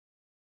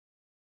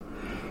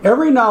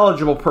Every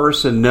knowledgeable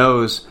person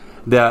knows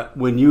that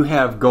when you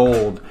have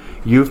gold,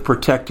 you've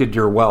protected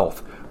your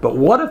wealth. But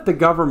what if the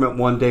government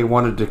one day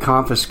wanted to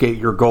confiscate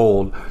your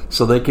gold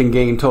so they can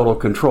gain total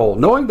control,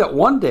 knowing that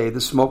one day the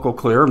smoke will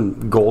clear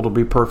and gold will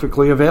be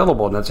perfectly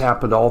available, and that's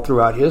happened all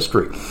throughout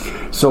history.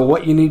 So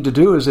what you need to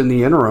do is, in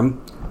the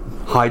interim,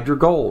 hide your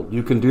gold.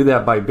 You can do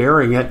that by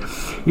burying it.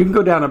 You can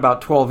go down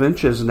about 12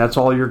 inches, and that's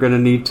all you're going to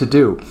need to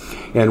do.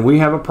 And we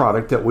have a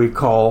product that we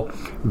call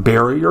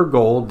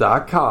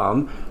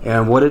buryyourgold.com,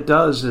 and what it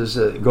does is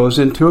it goes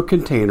into a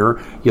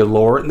container. You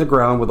lower it in the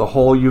ground with a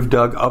hole you've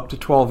dug up to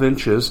 12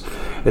 inches.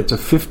 It's a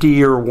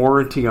 50-year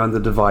warranty on the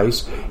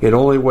device. It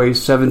only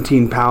weighs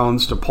 17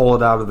 pounds to pull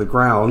it out of the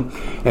ground,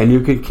 and you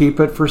can keep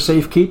it for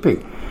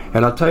safekeeping.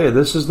 And I'll tell you,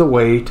 this is the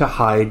way to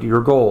hide your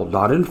gold,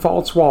 not in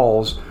false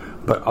walls,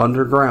 but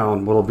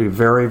underground. Will be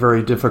very,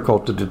 very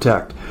difficult to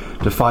detect.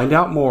 To find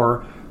out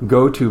more,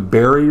 go to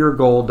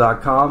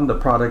buryyourgold.com. The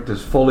product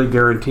is fully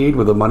guaranteed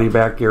with a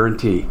money-back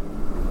guarantee.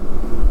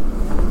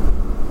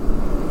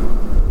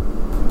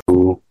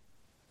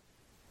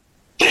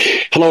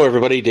 Hello,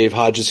 everybody. Dave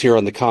Hodges here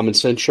on the Common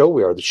Sense Show.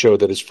 We are the show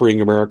that is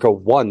freeing America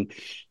one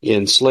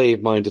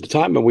enslaved mind at a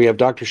time, and we have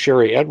Dr.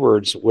 Sherry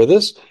Edwards with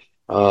us.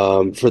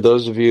 For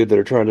those of you that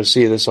are trying to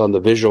see this on the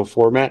visual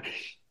format,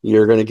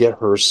 you're going to get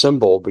her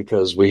symbol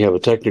because we have a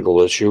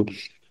technical issue.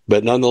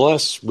 But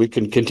nonetheless, we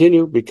can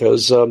continue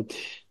because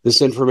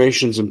this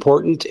information is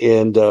important.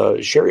 And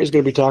Sherry is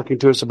going to be talking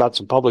to us about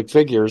some public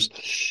figures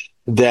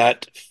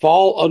that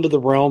fall under the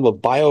realm of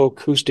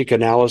bioacoustic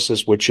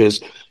analysis, which is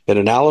an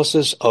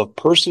analysis of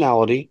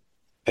personality,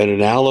 an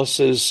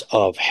analysis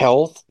of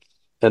health,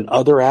 and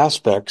other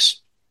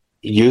aspects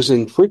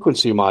using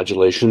frequency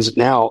modulations.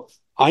 Now,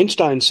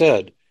 Einstein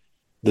said,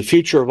 the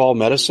future of all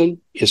medicine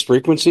is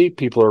frequency.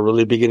 People are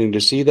really beginning to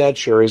see that.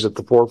 Sherry's at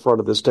the forefront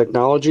of this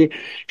technology.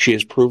 She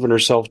has proven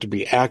herself to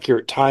be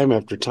accurate time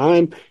after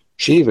time.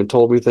 She even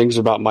told me things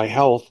about my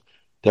health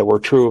that were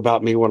true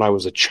about me when I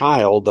was a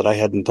child that I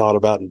hadn't thought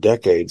about in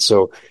decades.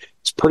 So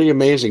it's pretty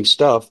amazing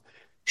stuff.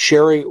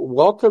 Sherry,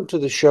 welcome to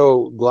the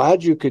show.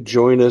 Glad you could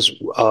join us.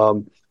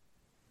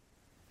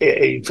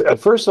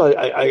 First,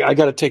 I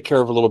got to take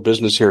care of a little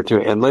business here, too.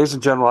 And ladies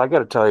and gentlemen, I got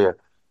to tell you,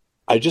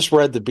 I just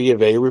read the B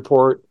of A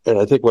report, and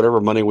I think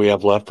whatever money we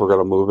have left, we're going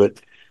to move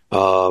it.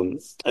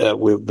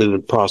 We've been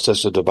in the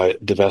process of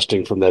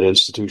divesting from that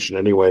institution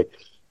anyway.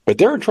 But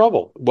they're in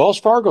trouble. Wells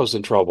Fargo's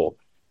in trouble.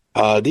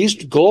 These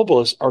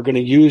globalists are going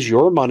to use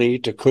your money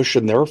to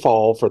cushion their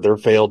fall for their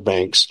failed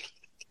banks.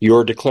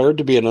 You're declared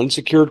to be an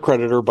unsecured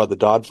creditor by the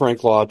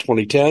Dodd-Frank Law of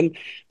 2010.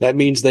 That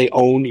means they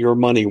own your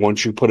money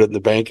once you put it in the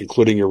bank,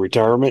 including your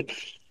retirement.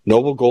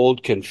 Noble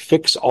Gold can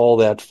fix all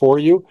that for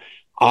you.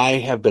 I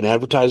have been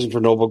advertising for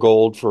Noble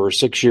Gold for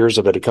 6 years.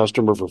 I've been a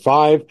customer for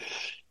 5.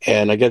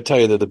 And I got to tell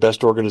you, they're the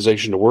best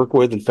organization to work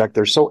with. In fact,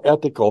 they're so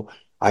ethical,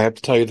 I have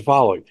to tell you the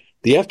following.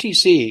 The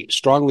FTC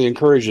strongly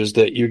encourages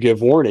that you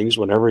give warnings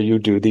whenever you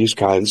do these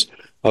kinds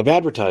of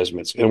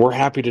advertisements, and we're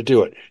happy to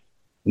do it.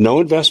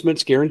 No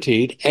investments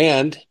guaranteed,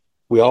 and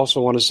we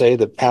also want to say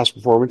that past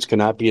performance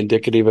cannot be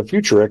indicative of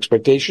future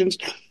expectations.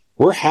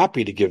 We're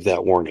happy to give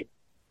that warning.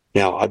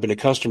 Now, I've been a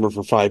customer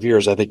for 5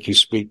 years. I think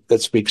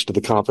that speaks to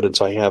the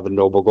confidence I have in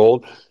Noble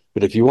Gold.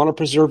 But if you want to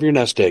preserve your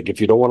nest egg, if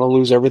you don't want to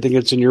lose everything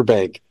that's in your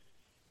bank,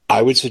 I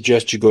would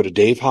suggest you go to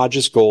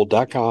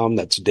DaveHodgesGold.com.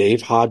 That's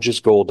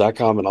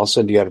DaveHodgesGold.com, and I'll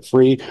send you out a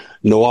free,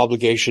 no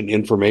obligation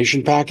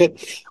information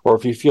packet. Or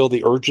if you feel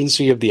the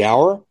urgency of the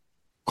hour,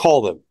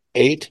 call them.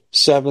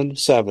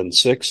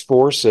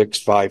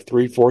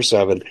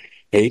 877-646-5347.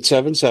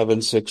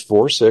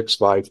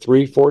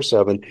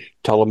 877-646-5347.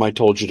 Tell them I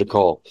told you to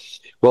call.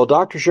 Well,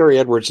 Dr. Sherry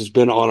Edwards has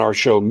been on our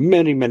show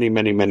many, many,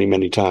 many, many,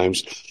 many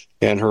times,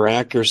 and her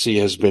accuracy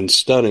has been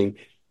stunning.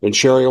 And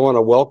Sherry, I want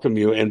to welcome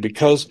you. And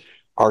because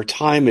our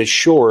time is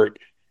short,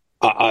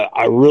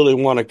 I really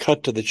want to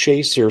cut to the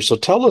chase here. So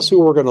tell us who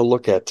we're going to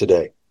look at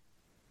today.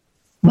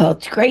 Well,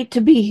 it's great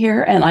to be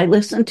here, and I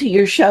listen to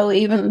your show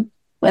even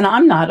when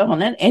I'm not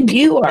on it, and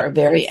you are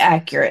very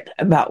accurate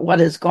about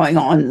what is going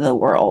on in the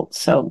world.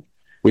 So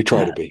we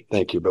try to be.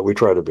 Thank you, but we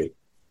try to be.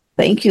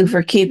 Thank you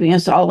for keeping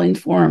us all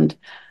informed.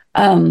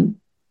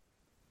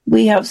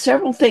 We have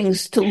several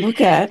things to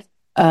look at.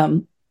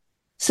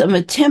 Some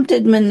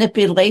attempted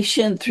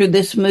manipulation through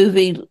this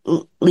movie,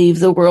 Leave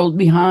the World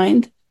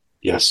Behind.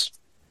 Yes.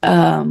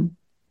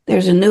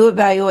 There's a new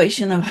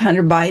evaluation of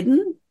Hunter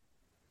Biden.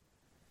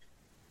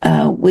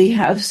 We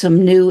have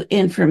some new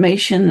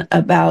information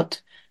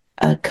about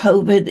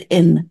COVID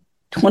in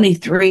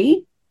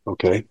 23.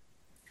 Okay.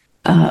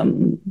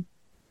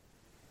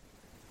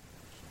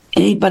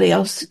 Anybody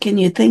else can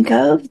you think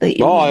of?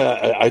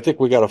 I think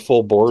we got a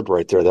full board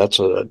right there.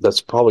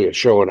 That's probably a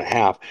show and a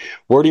half.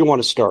 Where do you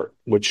want to start?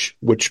 Which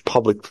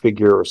public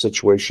figure or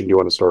situation do you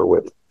want to start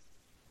with?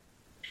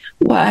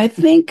 Well, I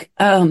think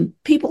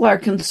people are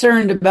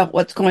concerned about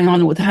what's going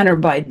on with Hunter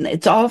Biden.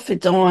 It's off,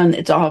 it's on,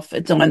 it's off,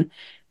 it's on,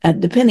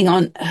 depending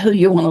on who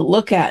you want to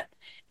look at.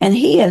 And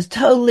he has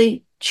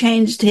totally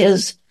changed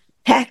his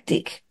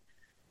tactic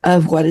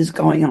of what is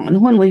going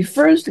on. When we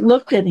first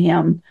looked at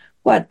him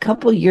what,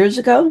 couple years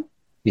ago.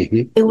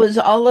 Hmm. It was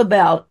all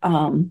about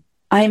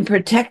I'm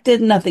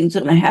protected, nothing's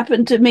going to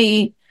happen to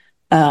me,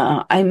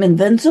 I'm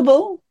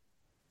invincible.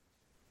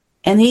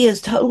 And he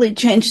has totally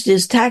changed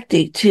his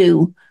tactic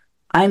to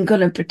I'm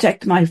going to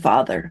protect my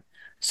father.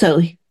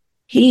 So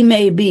he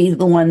may be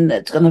the one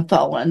that's going to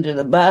fall under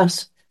the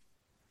bus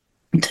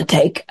to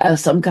take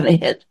some kind of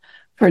hit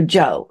for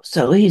Joe.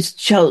 So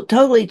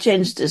totally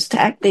changed his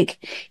tactic.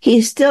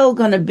 He's still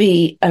going to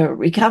be a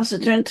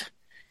recalcitrant,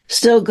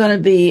 still going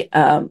to be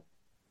a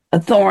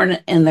thorn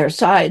in their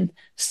side,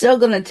 still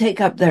going to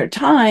take up their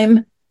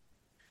time.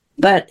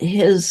 But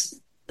his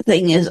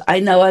thing is, I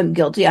know I'm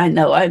guilty. I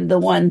know I'm the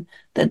one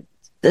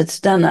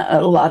that's done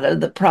a lot of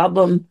the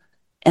problem,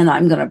 and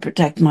I'm going to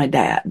protect my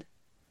dad.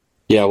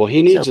 Yeah, well,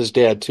 he needs So his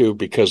dad too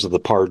because of the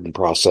pardon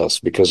process.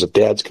 Because if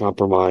dad's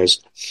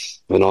compromised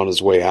and on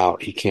his way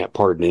out, he can't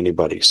pardon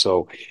anybody.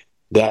 So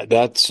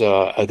that's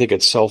I think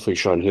it's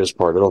selfish on his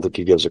part. I don't think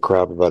he gives a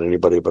crap about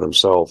anybody but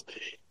himself.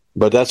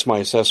 But that's my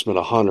assessment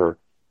of Hunter.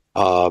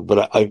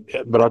 But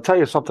I'll tell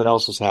you something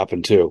else has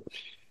happened too.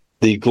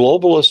 The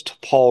globalist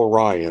Paul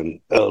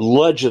Ryan,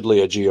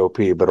 allegedly a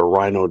GOP, but a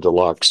Rhino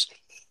deluxe,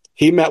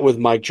 he met with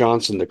Mike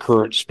Johnson, the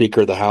current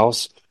Speaker of the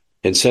House.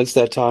 And since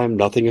that time,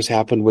 nothing has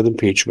happened with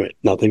impeachment.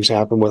 Nothing's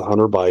happened with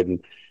Hunter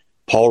Biden.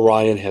 Paul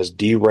Ryan has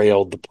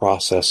derailed the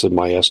process, in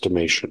my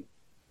estimation.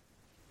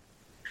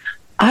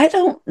 I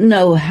don't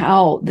know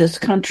how this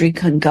country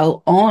can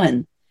go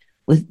on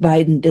with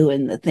Biden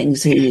doing the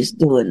things he's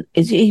doing.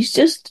 He's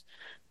just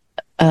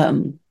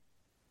um,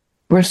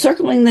 we're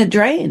circling the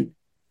drain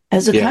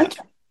as a Yeah,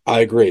 country. I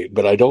agree.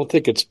 But I don't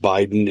think it's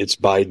Biden. It's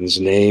Biden's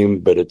name,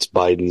 but it's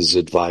Biden's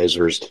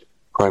advisors,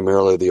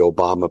 primarily the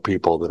Obama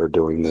people that are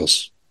doing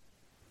this.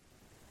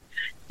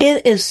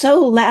 It is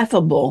so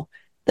laughable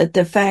that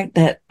the fact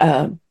that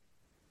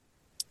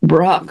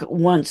Barack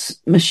wants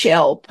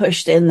Michelle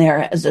pushed in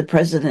there as a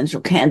presidential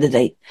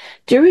candidate.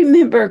 Do you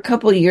remember a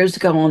couple of years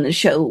ago on the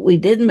show we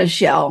did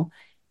Michelle,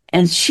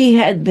 and she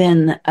had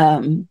been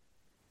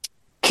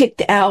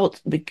kicked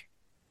out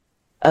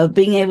of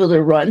being able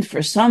to run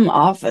for some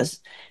office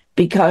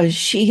because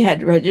she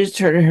had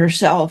registered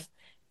herself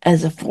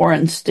as a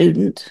foreign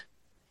student.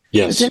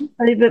 Does Yes.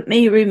 anybody but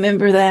me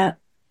remember that?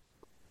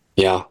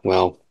 Yeah.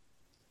 Well,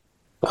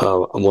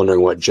 I'm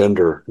wondering what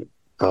gender,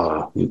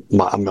 I'm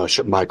not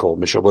sure, Michael,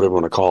 Michelle, whatever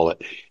you want to call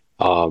it,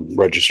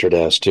 registered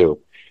as too.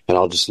 And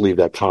I'll just leave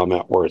that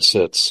comment where it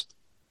sits.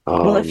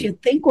 Well, if Um, you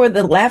think we're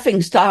the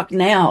laughing stock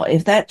now,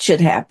 if that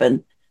should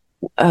happen,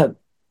 uh,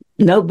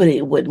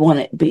 nobody would want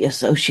it to be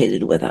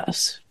associated with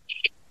us.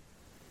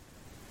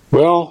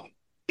 well,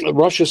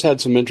 Russia's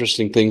had some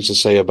interesting things to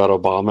say about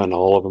Obama, and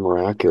all of them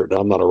are accurate.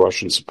 I'm not a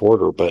Russian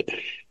supporter, but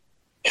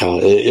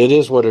it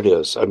is what it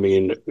is. I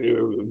mean,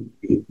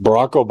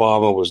 Barack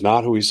Obama was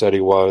not who he said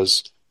he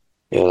was.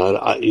 And,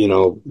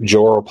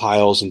 Joe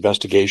Arpaio's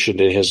investigation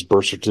into his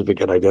birth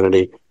certificate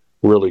identity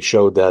really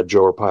showed that.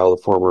 Joe Arpaio,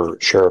 the former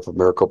sheriff of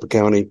Maricopa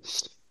County,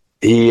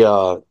 he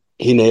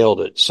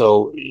nailed it.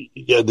 So,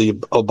 yeah, the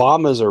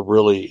Obamas are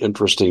really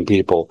interesting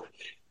people.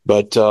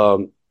 But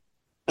let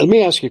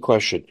me ask you a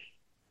question.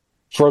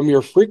 From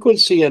your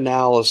frequency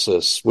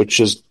analysis, which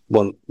is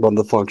one of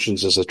the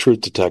functions as a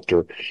truth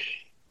detector,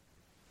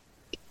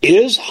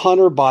 is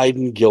Hunter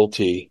Biden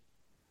guilty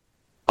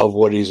of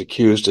what he's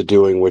accused of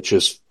doing, which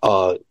is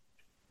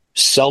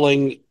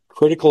selling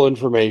critical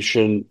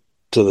information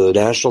to the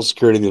national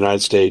security of the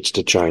United States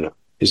to China?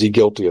 Is he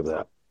guilty of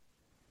that?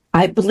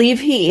 I believe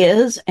he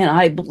is, and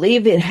I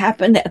believe it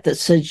happened at the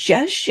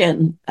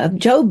suggestion of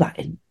Joe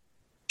Biden.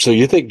 So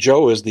you think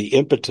Joe is the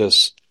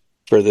impetus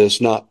for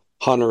this, not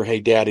Hunter, hey,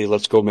 daddy,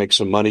 let's go make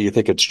some money? You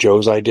think it's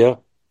Joe's idea?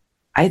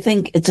 I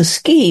think it's a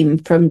scheme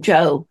from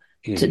Joe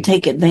to Hmm.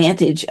 take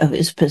advantage of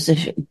his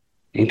position.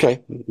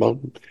 Okay. Well,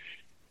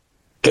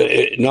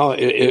 no,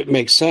 it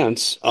makes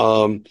sense.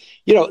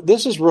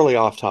 This is really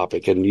off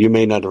topic, and you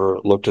may not have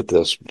looked at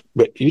this,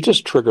 but you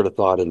just triggered a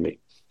thought in me.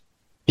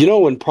 You know,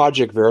 when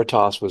Project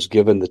Veritas was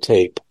given the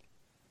tape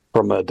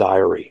from a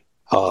diary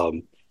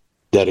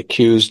that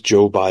accused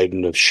Joe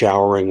Biden of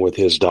showering with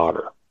his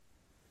daughter,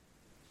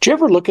 did you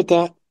ever look at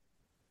that?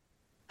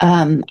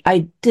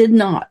 I did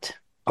not.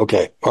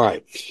 Okay, all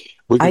right.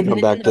 We I can come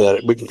back didn't to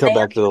that. We can come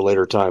back understand. to that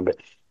later time, but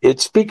it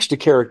speaks to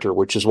character,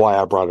 which is why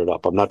I brought it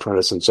up. I'm not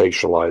trying to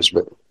sensationalize,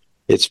 but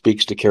it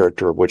speaks to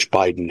character, of which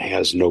Biden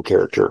has no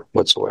character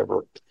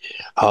whatsoever.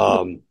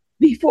 Um,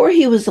 Before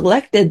he was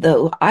elected,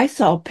 though, I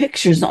saw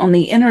pictures on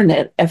the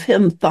internet of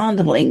him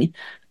fondling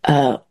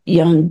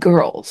young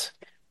girls,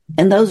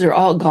 and those are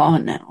all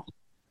gone now.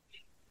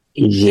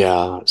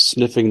 yeah,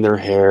 sniffing their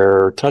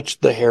hair, touch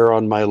the hair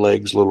on my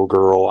legs, little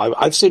girl.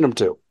 I've seen him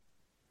too.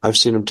 I've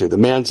seen him too. The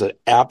man's an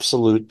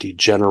absolute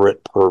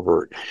degenerate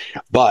pervert.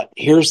 But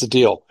here's the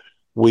deal.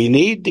 We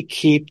need to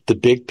keep the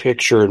big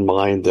picture in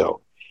mind,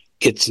 though.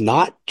 It's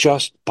not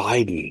just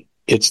Biden.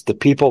 It's the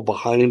people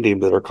behind him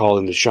that are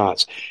calling the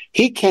shots.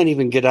 He can't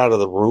even get out of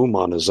the room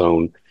on his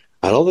own.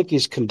 I don't think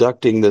he's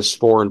conducting this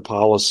foreign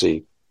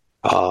policy.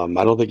 I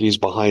don't think he's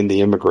behind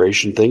the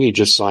immigration thing. He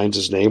just signs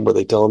his name where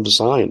they tell him to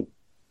sign.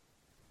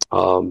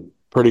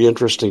 Pretty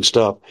interesting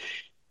stuff.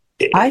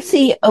 I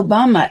see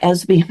Obama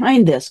as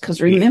behind this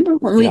because remember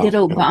when we Yeah, did yeah,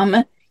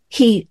 Obama,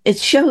 it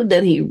showed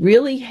that he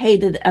really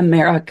hated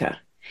America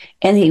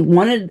and he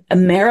wanted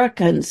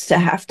Americans to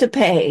have to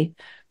pay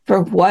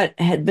for what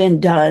had been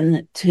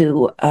done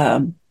to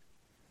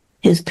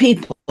his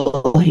people,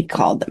 he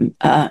called them.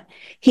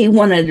 He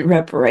wanted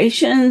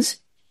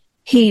reparations.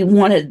 He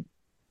wanted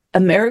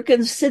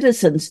American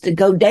citizens to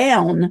go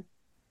down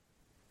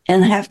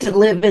and have to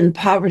live in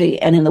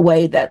poverty and in the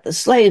way that the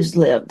slaves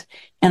lived.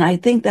 And I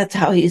think that's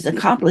how he's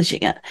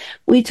accomplishing it.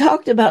 We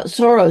talked about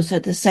Soros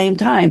at the same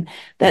time,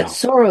 that yeah.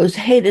 Soros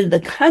hated the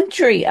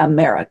country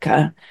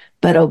America,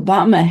 but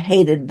Obama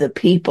hated the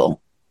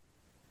people.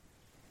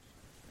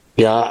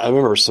 Yeah, I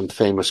remember some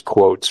famous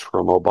quotes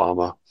from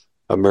Obama.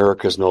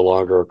 America is no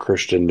longer a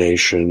Christian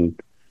nation.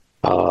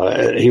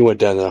 He went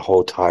down that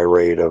whole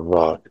tirade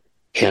of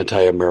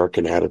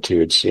anti-American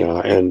attitudes.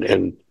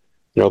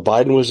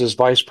 Biden was his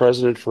vice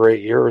president for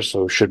 8 years.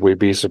 So should we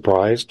be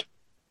surprised?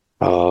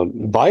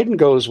 Biden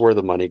goes where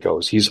the money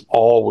goes. He's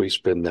always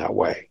been that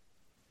way.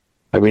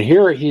 I mean,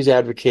 here he's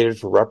advocated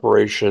for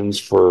reparations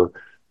for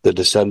the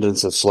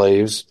descendants of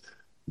slaves,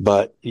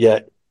 but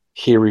yet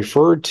he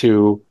referred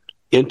to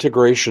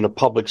integration of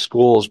public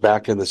schools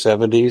back in the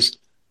 70s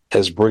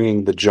as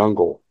bringing the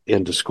jungle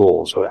into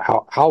schools. So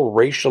how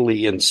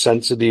racially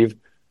insensitive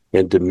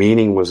and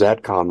demeaning was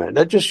that comment?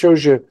 That just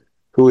shows you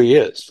who he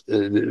is.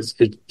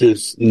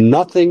 There's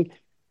nothing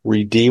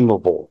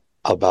redeemable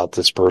about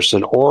this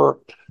person or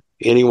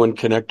anyone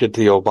connected to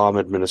the Obama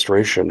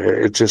administration.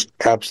 It's just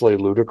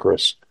absolutely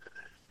ludicrous.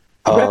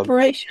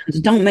 Reparations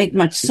don't make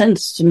much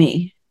sense to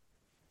me.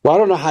 Well, I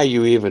don't know how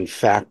you even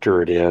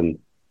factor it in.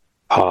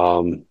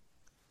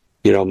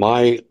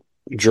 My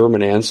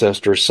German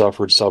ancestors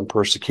suffered some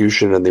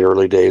persecution in the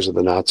early days of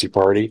the Nazi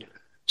Party.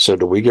 So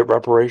do we get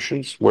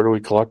reparations? Where do we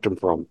collect them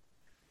from?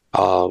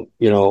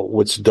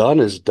 What's done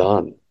is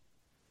done.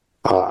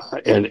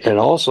 And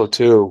also,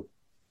 too,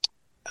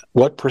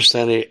 what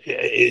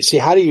percentage, see,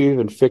 how do you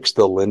even fix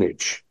the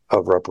lineage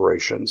of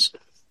reparations?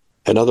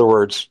 In other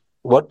words,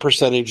 what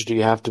percentage do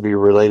you have to be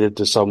related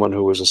to someone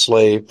who was a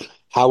slave?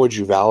 How would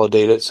you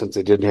validate it since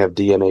they didn't have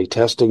DNA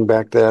testing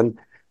back then?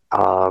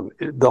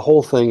 The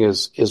whole thing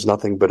is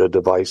nothing but a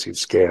divisive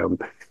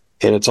scam.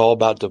 And it's all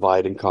about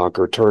divide and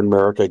conquer, turn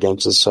America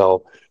against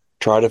itself,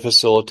 try to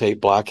facilitate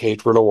black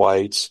hatred of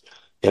whites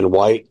and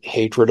white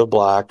hatred of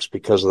blacks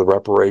because of the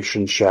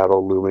reparations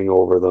shadow looming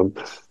over them.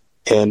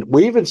 And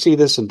we even see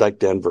this in like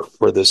Denver,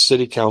 where the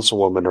city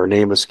councilwoman, her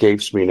name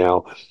escapes me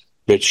now,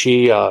 but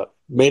she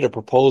made a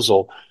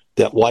proposal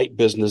that white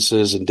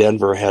businesses in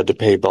Denver had to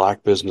pay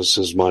black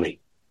businesses money.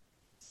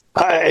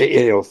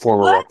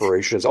 Former What?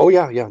 reparations. Oh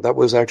yeah, that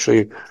was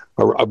actually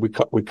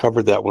we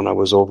covered that when I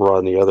was over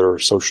on the other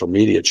social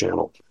media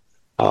channel.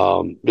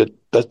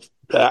 That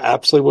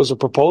absolutely was a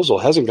proposal.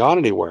 It hasn't gone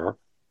anywhere,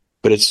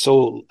 but it's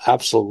so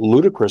absolutely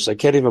ludicrous. I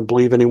can't even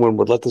believe anyone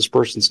would let this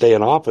person stay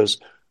in office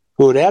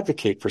who would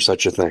advocate for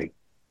such a thing.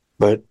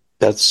 But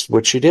that's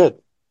what she did.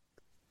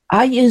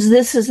 I use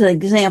this as an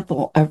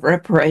example of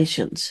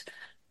reparations.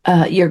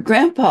 Your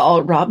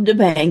grandpa robbed a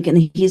bank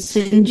and he's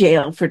in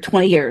jail for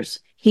 20 years.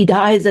 He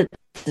dies at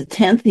the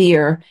 10th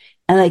year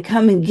and they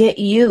come and get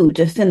you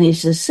to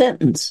finish his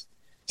sentence.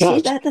 Yeah,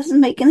 See, that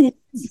doesn't make any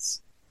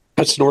sense.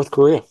 that's North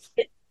Korea.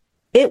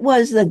 It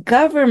was the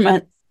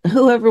government,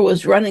 whoever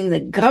was running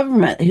the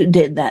government, who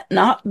did that,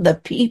 not the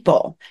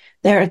people.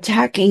 They're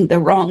attacking the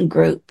wrong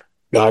group.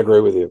 I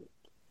agree with you.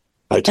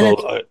 I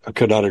And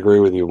could not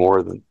agree with you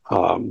more than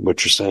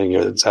what you're saying.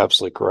 It's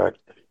absolutely correct.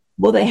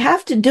 well, they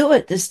have to do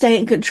it to stay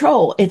in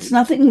control. It's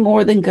nothing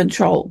more than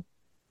control.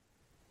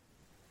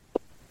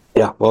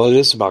 Yeah, well, it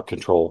is about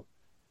control.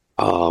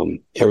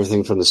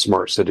 Everything from the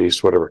smart cities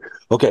to whatever.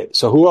 Okay,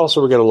 so who else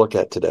are we going to look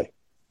at today?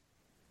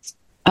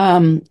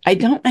 I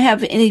don't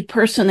have any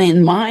person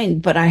in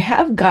mind, but I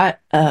have got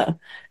a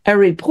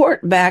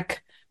report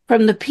back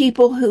from the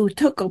people who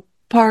took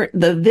apart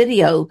the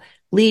video,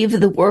 Leave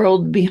the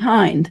World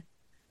Behind.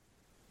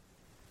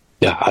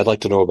 Yeah, I'd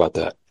like to know about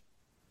that.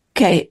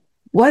 Okay,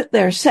 what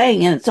they're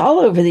saying, and it's all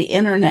over the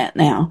internet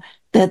now,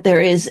 that there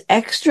is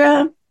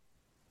extra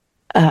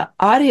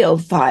audio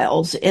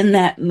files in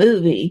that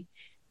movie,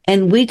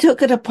 and we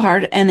took it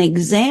apart and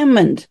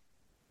examined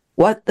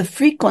what the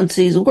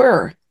frequencies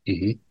were.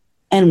 Mm-hmm.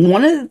 And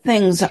one of the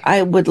things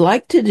I would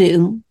like to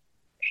do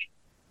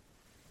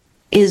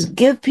is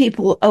give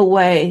people a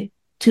way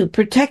to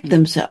protect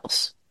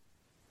themselves.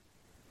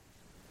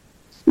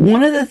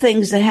 One of the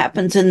things that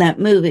happens in that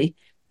movie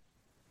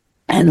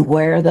and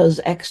where those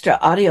extra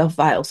audio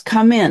files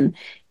come in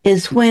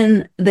is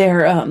when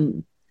they're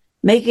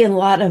making a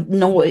lot of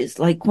noise,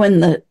 like when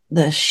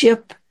the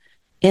ship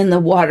in the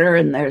water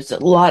and there's a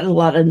lot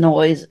of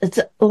noise. It's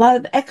a lot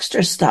of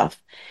extra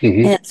stuff.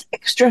 Mm-hmm. And it's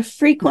extra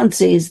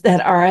frequencies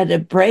that are at a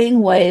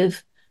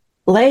brainwave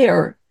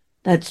layer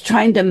that's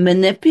trying to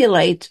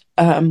manipulate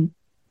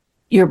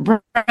your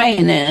brain.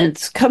 And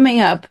it's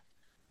coming up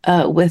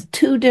with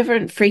two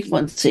different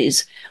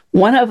frequencies.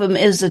 One of them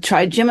is the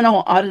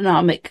trigeminal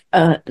autonomic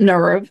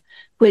nerve,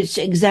 which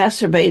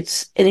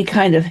exacerbates any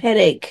kind of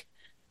headache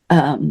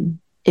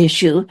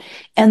issue.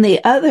 And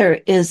the other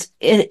is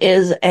it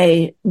is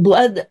a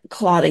blood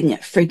clotting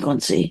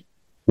frequency.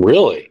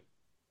 Really?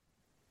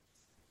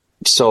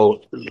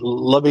 So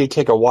let me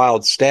take a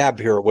wild stab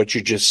here at what you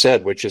just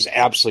said, which is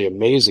absolutely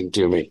amazing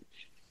to me.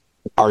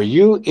 Are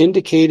you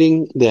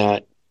indicating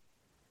that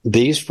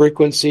these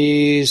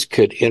frequencies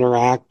could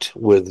interact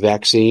with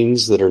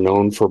vaccines that are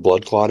known for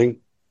blood clotting?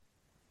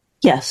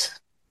 Yes.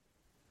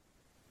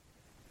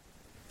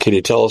 Can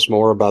you tell us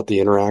more about the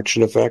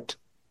interaction effect?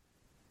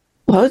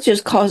 Well, it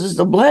just causes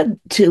the blood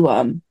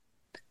to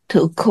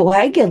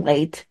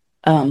coagulate.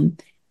 And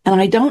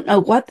I don't know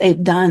what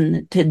they've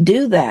done to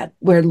do that.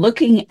 We're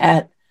looking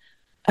at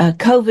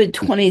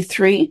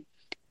COVID-23,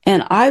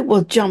 and I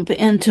will jump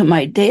into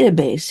my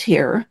database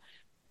here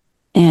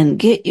and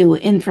get you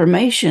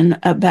information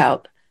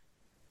about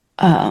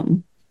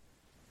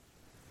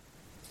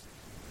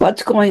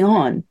what's going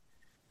on.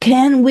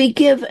 Can we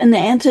give an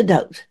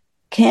antidote?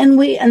 Can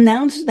we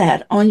announce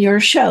that on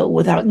your show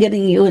without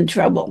getting you in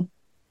trouble?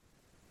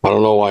 I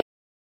don't know why.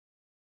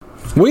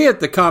 We at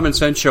the Common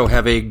Sense Show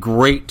have a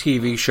great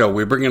TV show.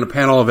 We bring in a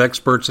panel of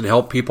experts and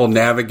help people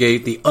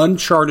navigate the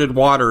uncharted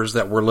waters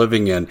that we're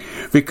living in.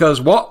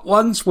 Because what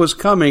once was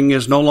coming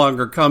is no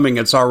longer coming.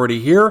 It's already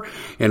here,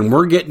 and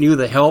we're getting you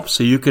the help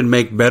so you can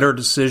make better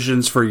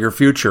decisions for your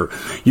future.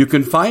 You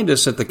can find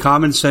us at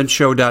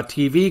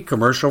thecommonsenseshow.tv,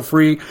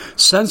 commercial-free,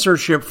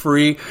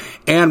 censorship-free,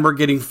 and we're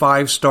getting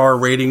 5-star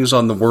ratings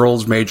on the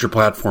world's major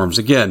platforms.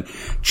 Again,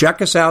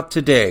 check us out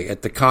today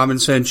at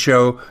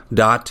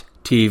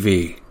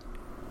thecommonsenseshow.tv.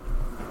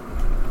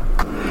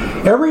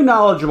 Every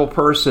knowledgeable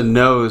person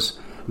knows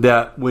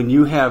that when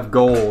you have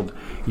gold,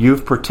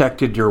 you've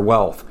protected your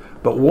wealth.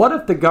 But what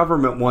if the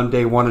government one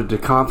day wanted to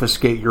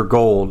confiscate your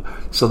gold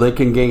so they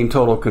can gain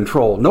total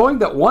control, knowing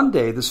that one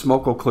day the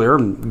smoke will clear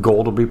and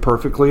gold will be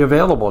perfectly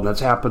available, and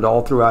that's happened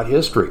all throughout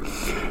history.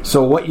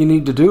 So what you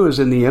need to do is,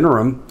 in the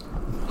interim,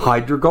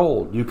 hide your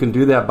gold. You can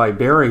do that by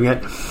burying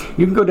it.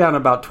 You can go down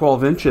about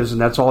 12 inches, and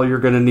that's all you're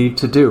going to need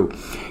to do.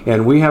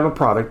 And we have a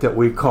product that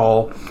we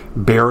call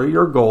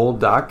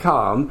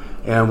buryyourgold.com,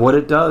 and what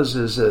it does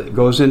is it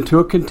goes into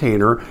a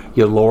container.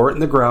 You lower it in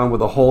the ground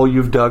with a hole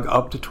you've dug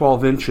up to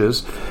 12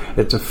 inches.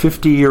 It's a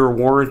 50-year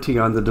warranty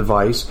on the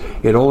device.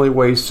 It only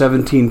weighs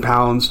 17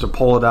 pounds to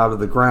pull it out of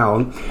the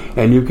ground,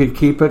 and you can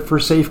keep it for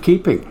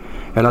safekeeping.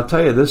 And I'll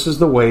tell you, this is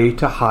the way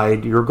to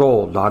hide your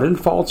gold, not in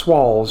false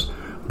walls,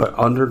 but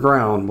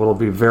underground. Will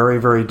be very,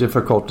 very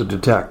difficult to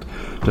detect.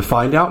 To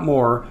find out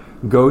more,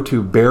 go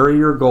to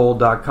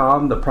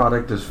buryyourgold.com. The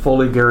product is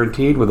fully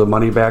guaranteed with a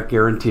money-back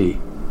guarantee.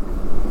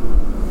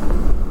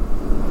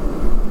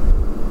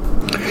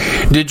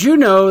 Did you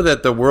know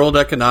that the World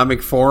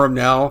Economic Forum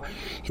now,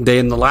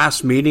 in the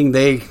last meeting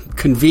they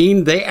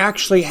convened, they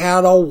actually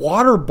had a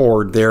water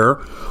board there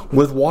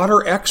with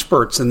water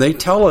experts, and they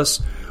tell us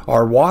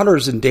our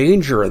water's in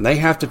danger and they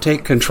have to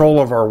take control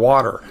of our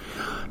water.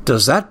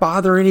 Does that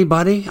bother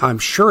anybody? I'm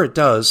sure it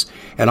does.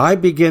 And I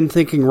begin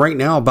thinking right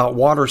now about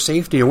water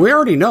safety. And we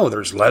already know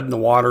there's lead in the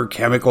water,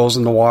 chemicals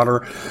in the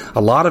water.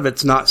 A lot of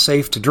it's not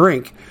safe to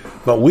drink.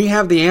 But we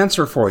have the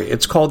answer for you.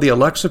 It's called the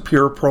Alexa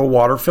Pure Pro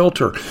Water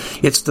Filter.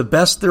 It's the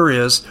best there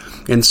is,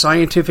 and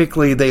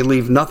scientifically they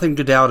leave nothing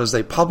to doubt as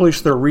they publish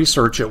their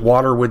research at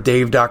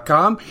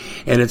waterwithdave.com,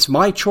 and it's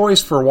my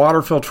choice for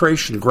water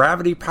filtration.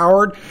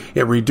 Gravity-powered,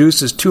 it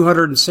reduces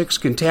 206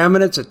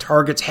 contaminants, it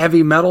targets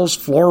heavy metals,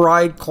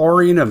 fluoride,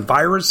 chlorine, and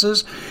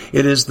viruses.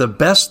 It is the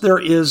best there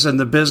is in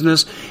the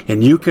business,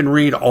 and you can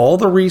read all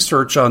the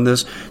research on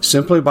this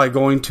simply by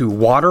going to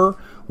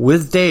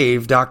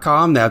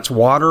waterwithdave.com. That's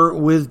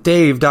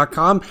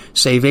waterwithdave.com.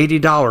 Save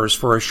 $80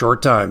 for a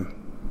short time.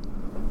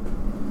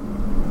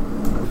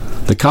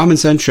 The Common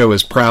Sense Show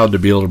is proud to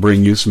be able to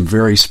bring you some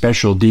very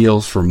special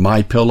deals from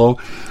MyPillow.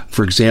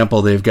 For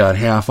example, they've got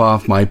half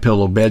off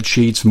MyPillow bed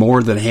sheets,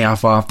 more than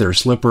half off their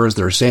slippers,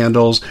 their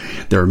sandals,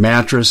 their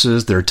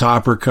mattresses, their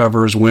topper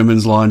covers,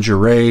 women's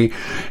lingerie.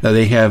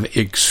 They have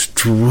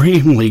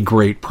extremely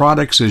great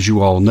products, as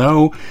you all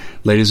know.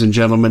 Ladies and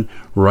gentlemen,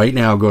 right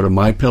now go to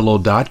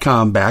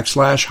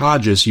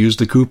mypillow.com/Hodges. Use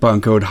the coupon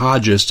code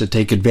Hodges to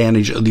take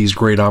advantage of these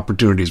great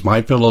opportunities.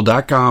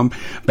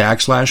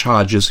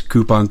 mypillow.com/Hodges,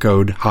 coupon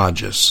code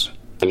Hodges.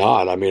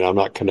 Not. I mean, I'm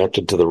not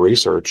connected to the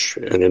research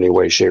in any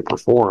way, shape, or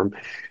form.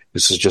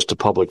 This is just a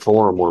public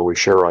forum where we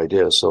share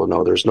ideas. So,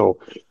 no, there's no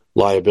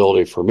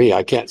liability for me.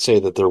 I can't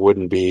say that there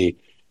wouldn't be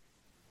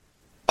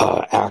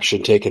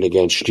action taken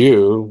against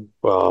you,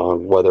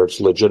 whether it's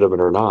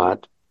legitimate or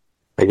not.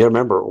 Again,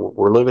 remember,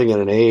 we're living in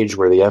an age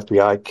where the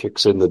FBI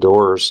kicks in the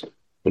doors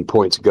and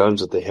points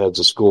guns at the heads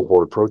of school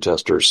board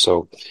protesters.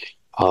 So,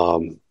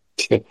 all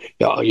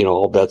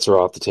bets are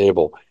off the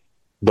table.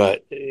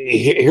 But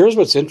here's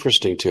what's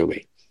interesting to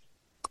me.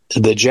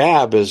 The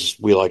jab, as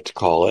we like to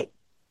call it,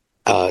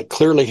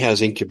 clearly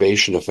has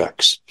incubation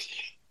effects.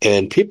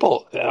 And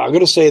people, I'm going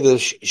to say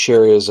this,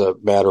 Sherry, as a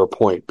matter of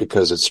point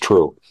because it's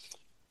true.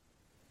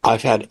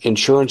 I've had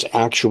insurance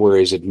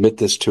actuaries admit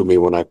this to me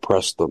when I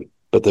press them,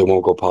 but they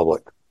won't go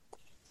public.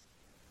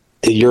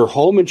 Your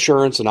home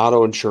insurance and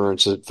auto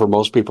insurance for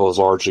most people has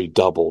largely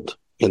doubled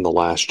in the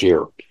last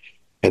year.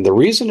 And the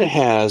reason it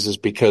has is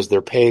because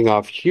they're paying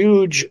off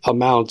huge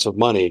amounts of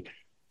money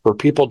for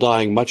people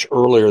dying much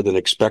earlier than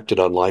expected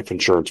on life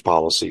insurance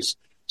policies.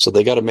 So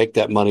they got to make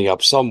that money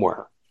up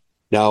somewhere.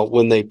 Now,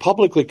 when they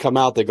publicly come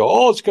out, they go,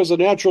 oh, it's because of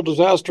natural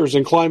disasters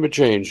and climate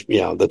change.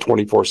 Yeah, the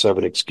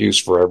 24/7 excuse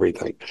for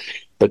everything.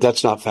 But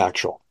that's not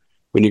factual.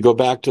 When you go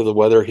back to the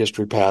weather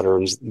history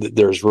patterns,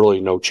 there's really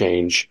no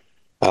change.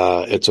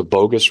 It's a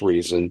bogus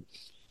reason,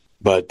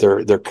 but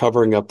they're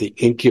covering up the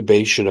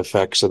incubation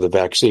effects of the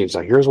vaccines.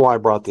 Now, here's why I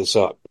brought this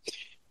up.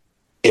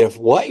 If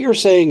what you're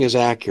saying is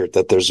accurate,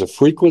 that there's a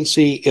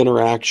frequency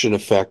interaction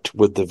effect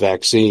with the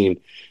vaccine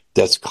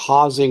that's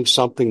causing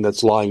something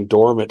that's lying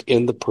dormant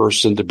in the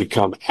person to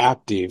become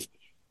active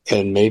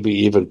and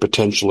maybe even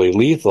potentially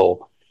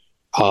lethal,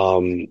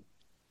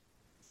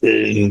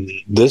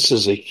 this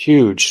is a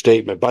huge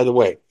statement. By the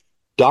way,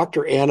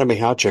 Dr. Anna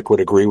Mihacek would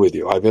agree with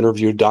you. I've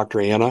interviewed Dr.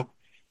 Anna,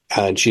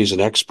 and she's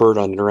an expert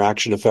on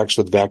interaction effects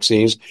with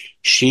vaccines.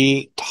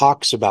 She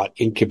talks about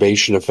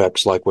incubation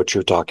effects like what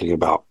you're talking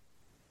about.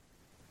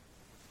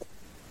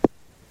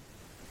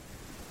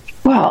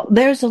 Well,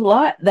 there's a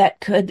lot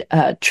that could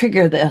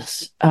trigger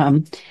this.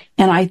 And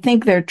I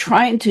think they're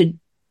trying to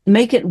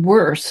make it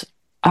worse.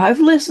 I've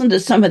listened to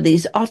some of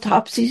these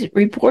autopsy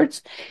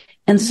reports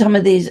and some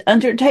of these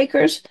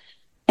undertakers,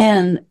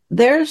 and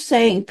they're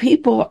saying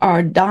people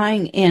are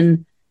dying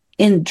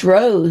in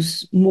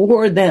droves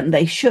more than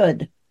they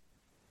should.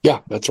 Yeah,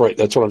 that's right.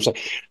 That's what I'm saying.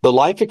 The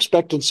life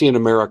expectancy in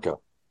America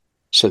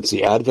since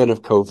the advent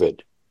of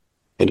COVID,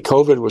 and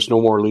COVID was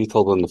no more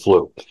lethal than the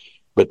flu,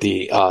 but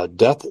the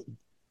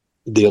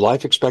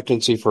life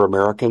expectancy for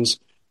Americans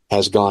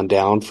has gone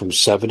down from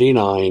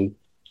 79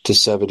 to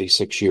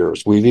 76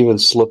 years. We've even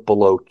slipped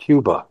below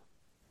Cuba.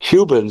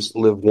 Cubans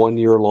live 1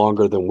 year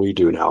longer than we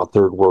do now, a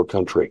third world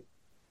country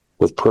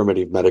with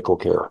primitive medical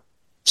care.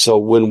 So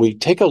when we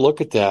take a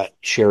look at that,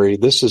 Sherry,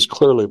 this is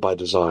clearly by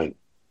design.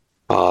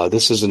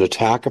 This is an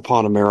attack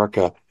upon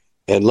America.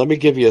 And let me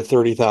give you a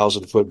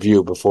 30,000-foot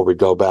view before we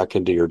go back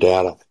into your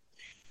data.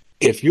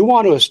 If you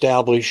want to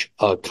establish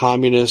a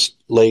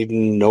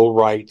communist-laden, no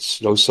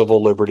rights, no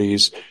civil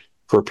liberties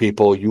for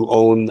people, you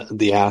own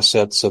the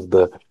assets of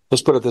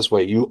let's put it this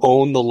way, you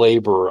own the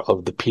labor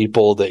of the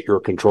people that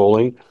you're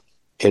controlling,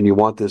 and you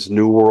want this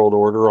new world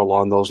order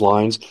along those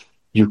lines,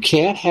 you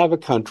can't have a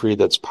country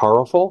that's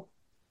powerful,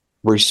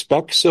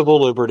 respects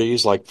civil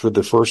liberties, like for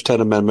the first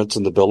 10 amendments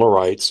in the Bill of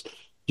Rights.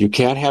 You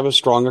can't have a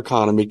strong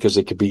economy because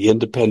it could be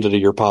independent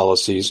of your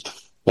policies.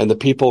 And the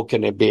people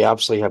can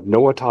absolutely have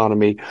no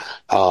autonomy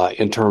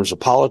in terms of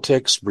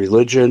politics,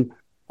 religion,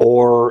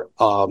 or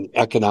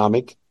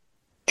economic.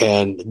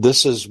 And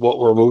this is what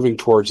we're moving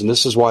towards. And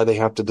this is why they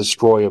have to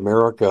destroy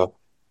America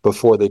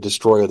before they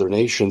destroy other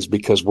nations,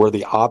 because we're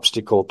the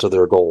obstacle to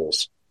their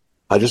goals.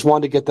 I just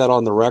wanted to get that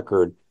on the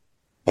record.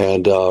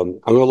 And I'm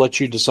going to let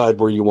you decide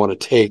where you want to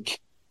take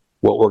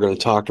what we're going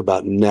to talk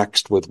about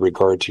next with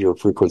regard to your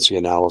frequency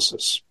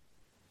analysis.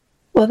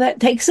 Well, that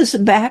takes us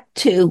back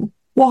to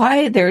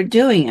why they're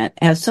doing it.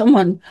 Has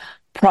someone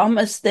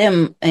promised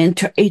them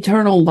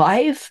eternal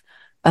life,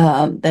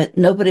 that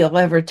nobody will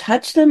ever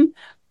touch them?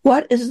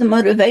 What is the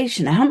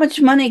motivation? How much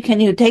money can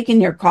you take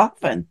in your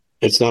coffin?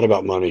 It's not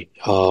about money.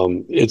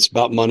 It's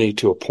about money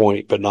to a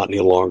point, but not any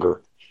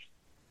longer.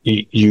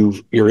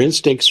 Your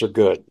instincts are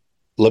good.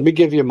 Let me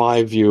give you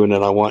my view, and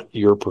then I want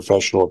your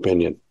professional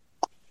opinion.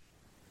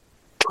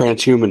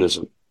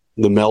 Transhumanism,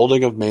 the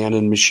melding of man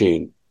and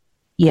machine.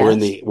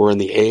 Yes. We're in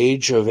the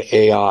age of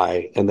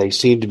AI, and they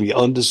seem to be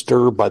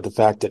undisturbed by the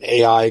fact that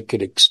AI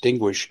could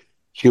extinguish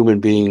human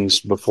beings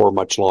before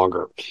much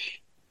longer.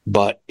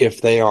 But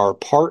if they are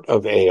part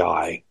of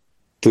AI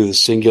through the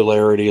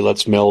singularity,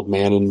 let's meld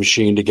man and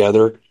machine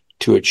together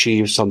to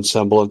achieve some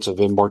semblance of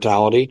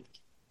immortality,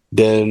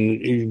 then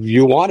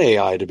you want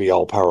AI to be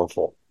all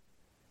powerful.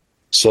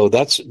 So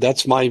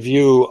that's my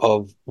view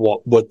of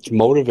what's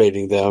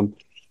motivating them.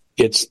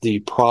 It's the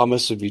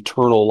promise of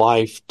eternal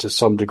life to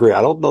some degree.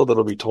 I don't know that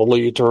it'll be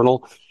totally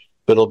eternal,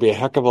 but it'll be a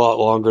heck of a lot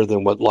longer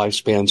than what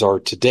lifespans are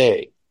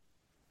today.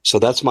 So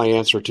that's my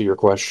answer to your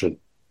question.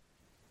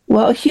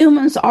 Well,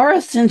 humans are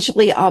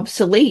essentially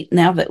obsolete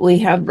now that we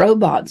have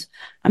robots.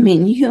 I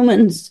mean,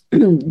 humans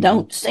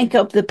don't stink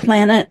up the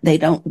planet. They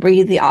don't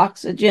breathe the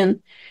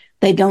oxygen.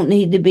 They don't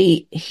need to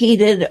be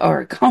heated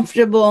or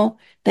comfortable.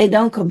 They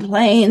don't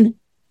complain.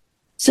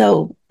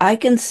 So I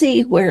can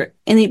see where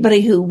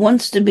anybody who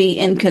wants to be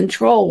in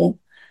control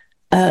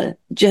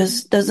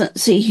just doesn't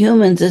see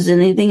humans as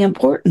anything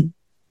important.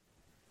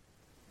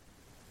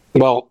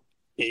 Well,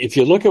 if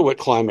you look at what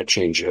climate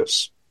change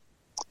is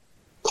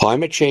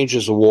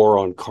a war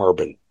on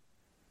carbon.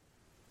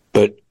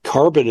 But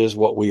carbon is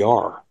what we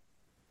are.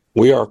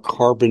 We are a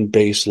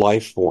carbon-based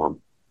life form.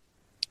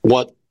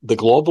 What the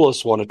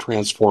globalists want to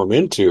transform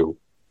into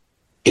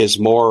is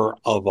more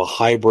of a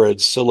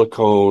hybrid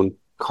silicone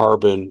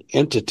carbon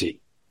entity,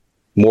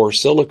 more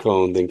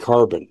silicone than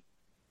carbon.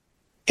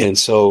 And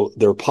so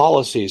their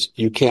policies,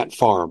 you can't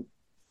farm,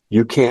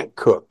 you can't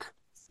cook,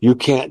 You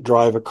can't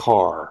drive a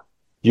car.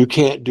 You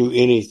can't do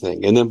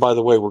anything. And then, by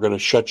the way, we're going to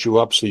shut you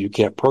up so you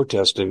can't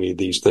protest any of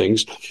these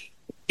things.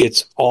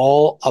 It's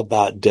all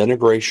about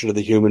denigration of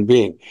the human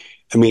being.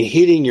 I mean,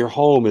 heating your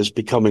home is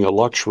becoming a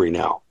luxury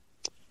now.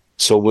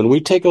 So when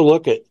we take a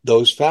look at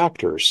those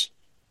factors,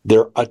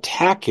 they're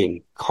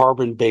attacking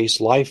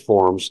carbon-based life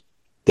forms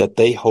that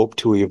they hope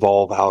to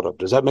evolve out of.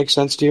 Does that make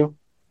sense to you?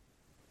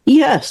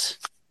 Yes.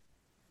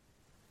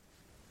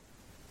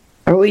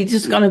 Are we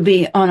just going to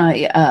be on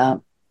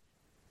a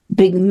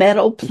big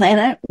metal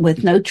planet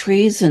with no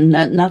trees and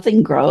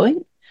nothing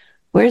growing?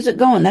 Where's it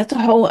going? That's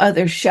a whole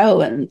other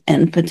show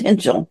and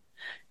potential.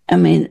 I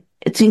mean,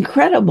 it's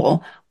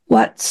incredible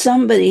what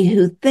somebody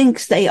who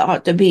thinks they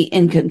ought to be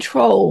in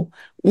control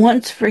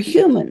wants for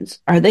humans.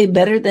 Are they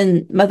better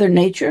than Mother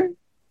Nature?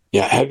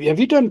 Yeah. Have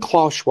you done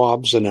Klaus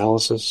Schwab's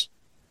analysis?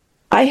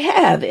 I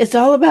have. It's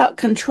all about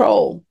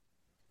control.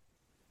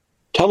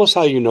 Tell us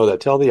how you know that.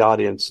 Tell the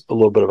audience a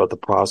little bit about the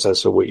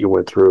process of what you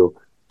went through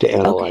to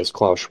analyze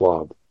Klaus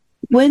Schwab.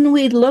 When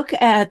we look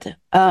at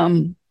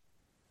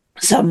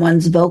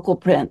someone's vocal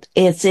print,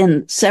 it's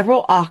in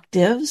several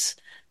octaves,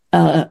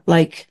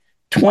 like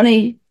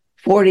 20,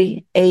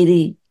 40,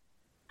 80,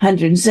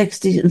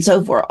 160, and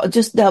so forth.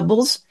 Just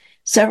doubles,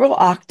 several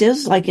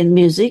octaves, like in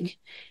music.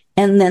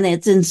 And then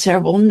it's in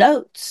several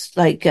notes,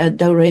 like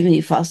do, re,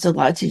 mi, fa, sol,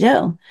 la, ti,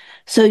 do.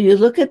 So you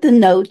look at the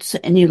notes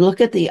and you look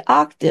at the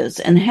octaves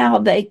and how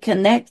they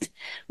connect.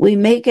 We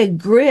make a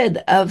grid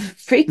of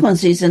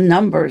frequencies and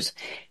numbers,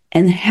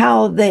 and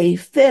how they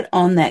fit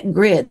on that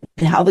grid,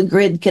 how the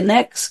grid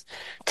connects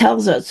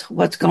tells us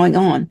what's going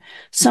on.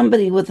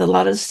 Somebody with a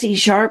lot of C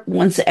sharp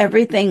wants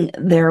everything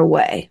their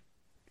way.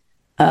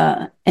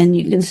 And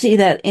you can see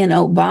that in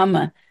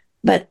Obama,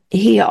 but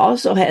he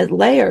also has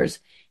layers.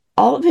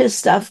 All of his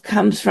stuff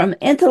comes from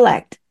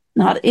intellect,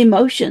 not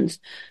emotions.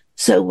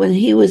 So when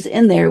he was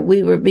in there,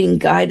 we were being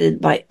guided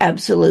by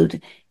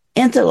absolute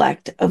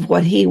intellect of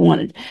what he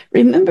wanted.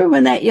 Remember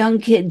when that young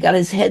kid got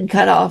his head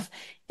cut off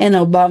and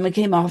Obama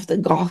came off the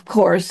golf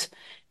course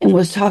and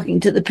was talking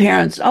to the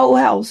parents, oh,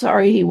 how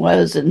sorry he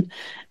was and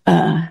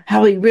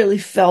how he really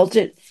felt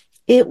it.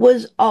 It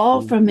was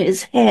all from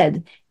his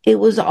head. It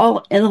was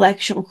all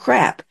intellectual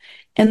crap.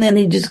 And then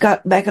he just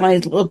got back on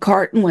his little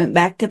cart and went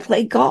back to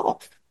play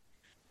golf.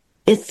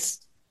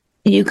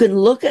 You can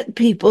look at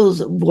people's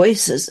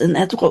voices, and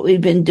that's what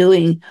we've been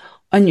doing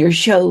on your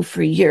show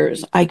for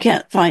years. I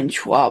can't find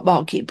Schwab.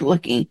 I'll keep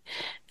looking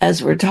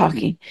as we're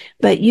talking.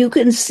 But you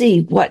can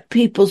see what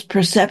people's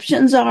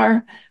perceptions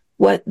are,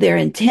 what their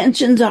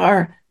intentions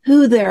are,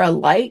 who they're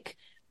alike.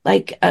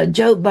 Like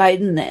Joe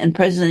Biden and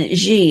President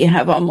Xi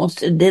have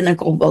almost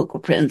identical vocal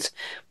prints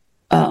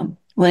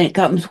when it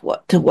comes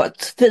to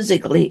what's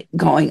physically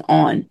going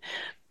on.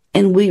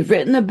 And we've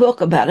written a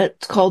book about it.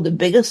 It's called The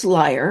Biggest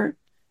Liar.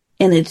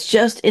 And it's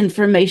just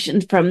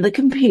information from the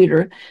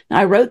computer.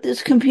 I wrote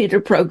this computer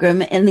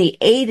program in the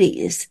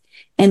 80s,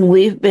 and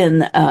we've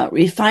been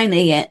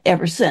refining it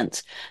ever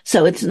since.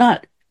 So it's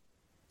not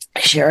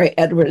Sherry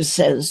Edwards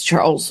says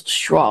Charles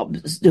Schwab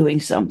is doing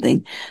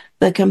something.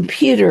 The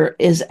computer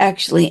is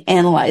actually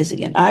analyzing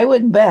it. I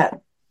would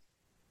bet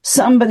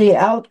somebody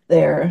out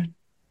there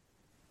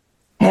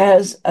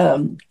has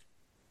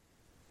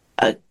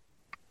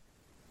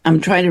I'm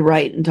trying to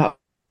write and talk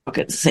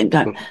at the same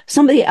time.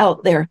 Somebody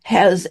out there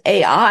has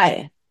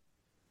AI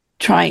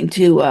trying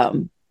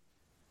to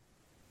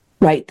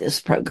write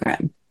this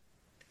program.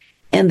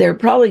 And they're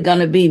probably going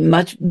to be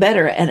much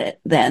better at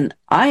it than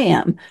I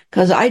am,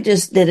 because I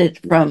just did it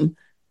from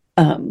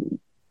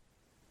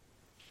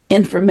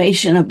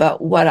information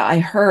about what I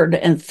heard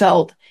and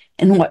felt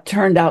and what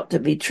turned out to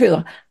be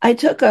true. I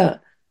took a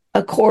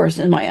course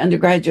in my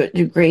undergraduate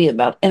degree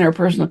about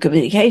interpersonal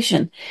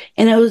communication,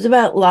 and it was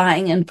about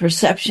lying and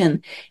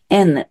perception.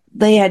 And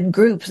they had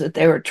groups that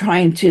they were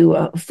trying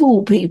to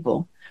fool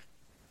people.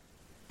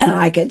 And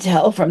I could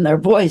tell from their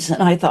voice.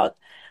 And I thought,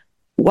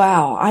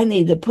 wow, I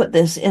need to put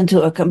this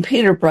into a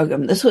computer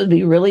program. This would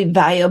be really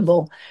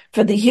valuable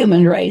for the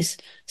human race.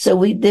 So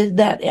we did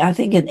that, I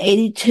think, in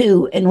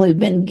 82, and we've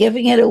been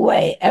giving it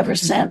away ever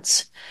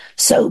since.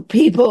 So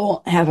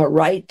people have a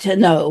right to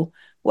know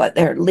what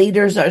their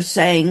leaders are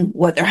saying,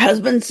 what their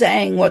husband's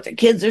saying, what their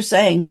kids are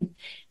saying,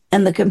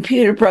 and the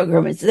computer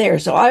program is there.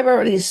 So I've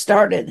already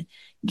started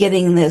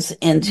getting this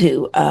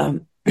into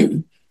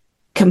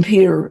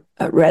computer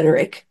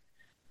rhetoric.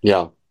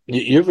 Yeah.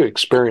 You've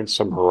experienced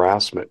some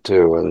harassment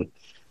too, and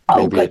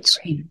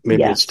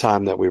maybe it's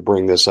time that we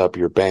bring this up.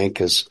 Your bank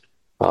has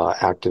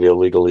acted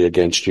illegally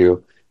against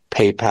you.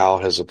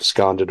 PayPal has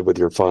absconded with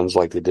your funds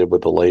like they did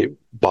with the late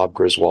Bob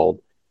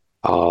Griswold.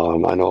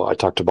 I know I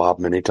talked to Bob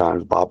many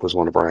times. Bob was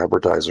one of our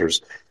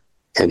advertisers,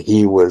 and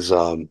he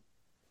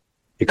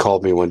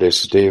called me one day and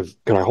said, Dave,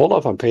 can I hold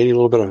off on paying you a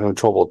little bit? I'm having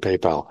trouble with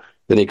PayPal.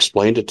 Then he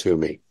explained it to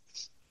me,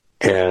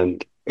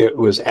 and it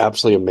was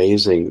absolutely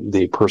amazing,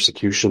 the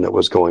persecution that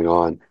was going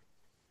on.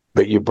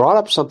 But you brought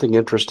up something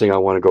interesting I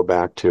want to go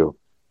back to.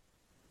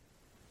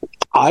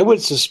 I would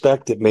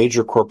suspect that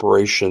major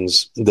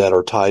corporations that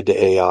are tied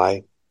to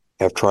AI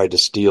have tried to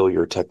steal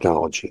your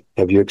technology.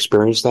 Have you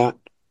experienced that?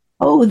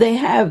 Oh, they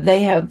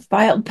have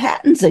filed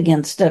patents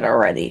against it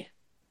already.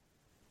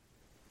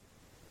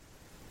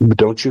 But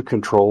don't you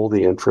control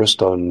the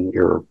interest on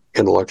your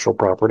intellectual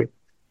property?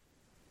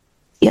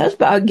 Yes,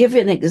 but I'll give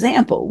you an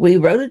example. We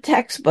wrote a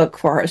textbook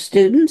for our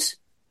students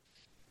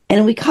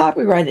and we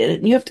copyrighted it.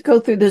 And you have to go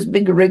through this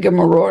big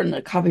rigmarole in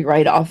the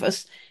copyright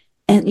office,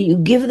 and you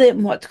give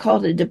them what's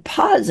called a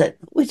deposit,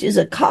 which is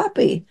a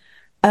copy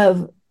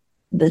of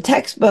the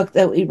textbook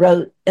that we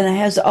wrote, and it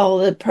has all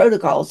the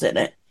protocols in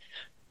it.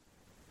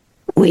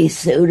 We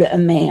sued a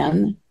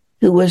man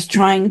who was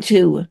trying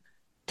to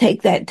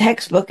take that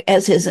textbook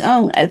as his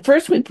own. At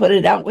first, we put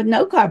it out with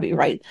no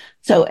copyright,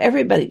 so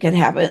everybody could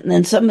have it, and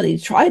then somebody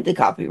tried to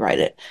copyright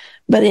it.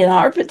 But in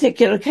our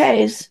particular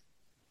case,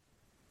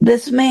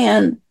 this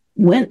man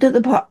went to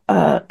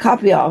the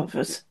copy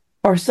office,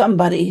 or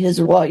somebody, his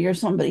lawyer,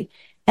 somebody,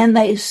 and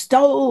they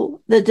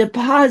stole the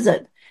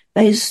deposit.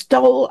 They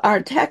stole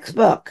our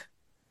textbook.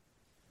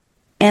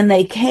 And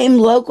they came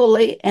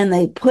locally and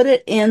they put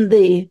it in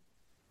the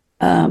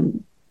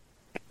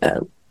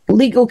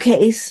legal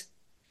case.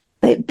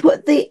 They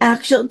put the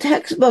actual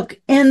textbook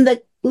in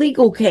the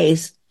legal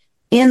case,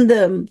 in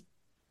the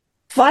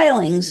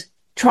filings,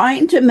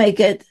 trying to make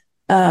it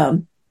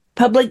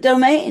public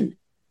domain.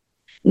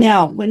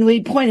 Now, when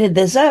we pointed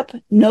this up,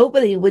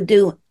 nobody would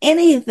do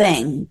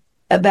anything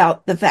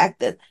about the fact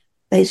that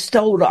they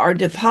stole our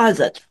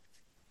deposit.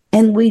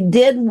 And we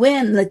did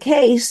win the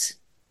case,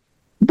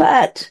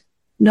 but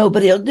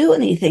nobody will do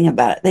anything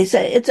about it. They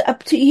say, it's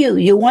up to you.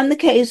 You won the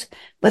case,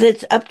 but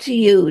it's up to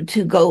you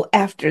to go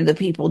after the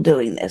people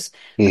doing this.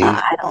 Mm-hmm.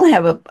 I don't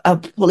have a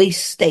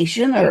police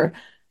station or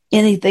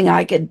anything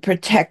I could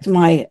protect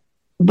my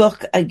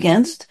book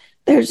against.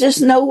 There's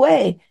just no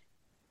way.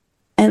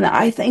 And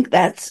I think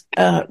that's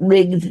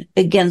rigged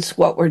against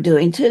what we're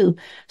doing too.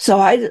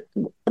 So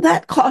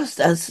that cost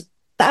us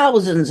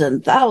thousands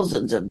and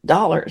thousands of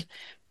dollars.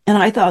 And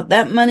I thought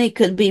that money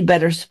could be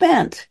better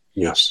spent.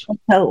 Yes.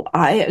 So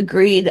I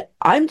agreed,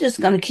 I'm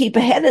just going to keep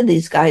ahead of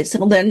these guys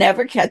so they'll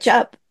never catch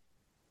up.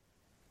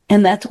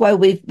 And that's why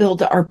we've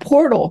built our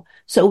portal,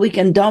 so we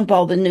can dump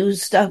all the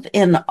news stuff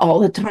in all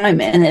the time,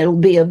 and it'll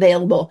be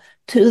available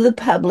to the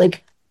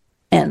public.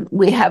 And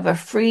we have a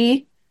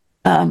free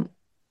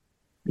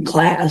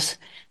class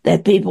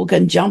that people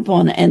can jump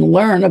on and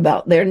learn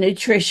about their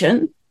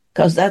nutrition,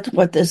 because that's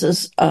what this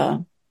is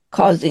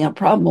causing a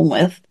problem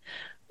with.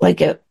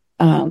 Like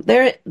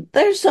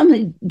there's so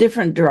many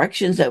different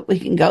directions that we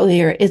can go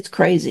here. It's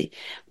crazy.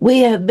 We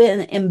have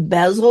been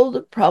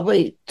embezzled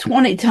probably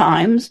 20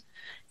 times.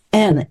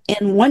 And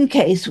in one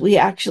case, we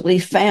actually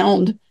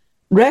found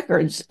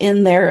records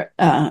in their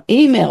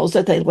emails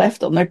that they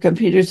left on their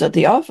computers at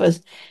the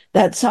office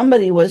that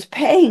somebody was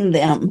paying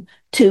them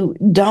to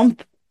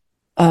dump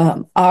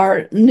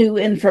our new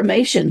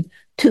information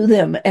to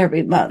them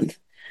every month.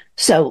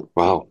 So,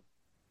 wow.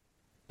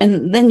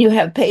 And then you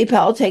have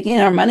PayPal taking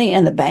our money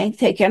and the bank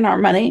taking our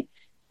money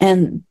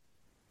and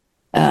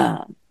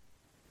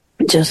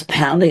just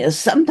pounding us.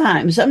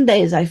 Sometimes, some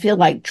days I feel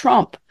like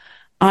Trump.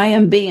 I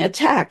am being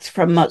attacked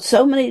from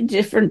so many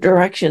different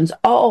directions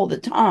all the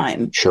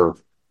time. Sure.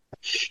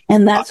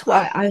 And that's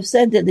why I've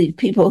said to these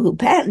people who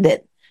patent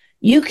it,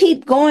 you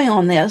keep going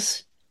on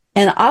this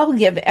and I'll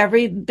give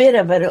every bit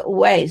of it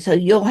away so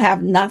you'll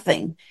have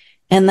nothing.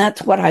 And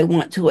that's what I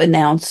want to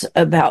announce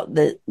about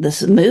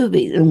this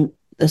movie and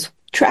this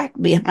track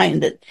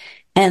behind it,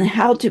 and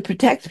how to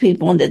protect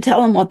people and to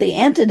tell them what the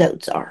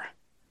antidotes are.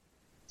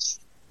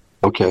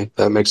 Okay,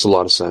 that makes a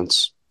lot of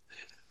sense.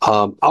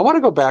 I want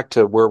to go back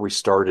to where we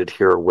started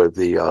here with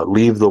the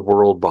leave the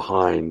world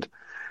behind,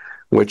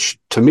 which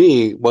to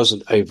me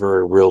wasn't a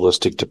very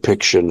realistic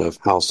depiction of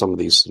how some of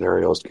these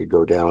scenarios could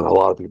go down. A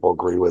lot of people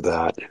agree with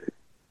that.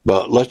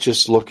 But let's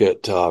just look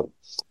at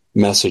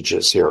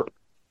messages here.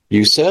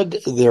 You said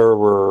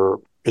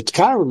it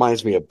kind of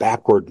reminds me of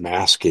backward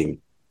masking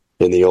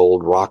in the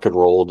old rock and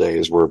roll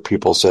days, where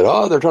people said,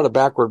 oh, they're trying to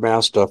backward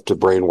mask stuff to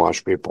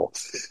brainwash people.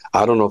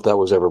 I don't know if that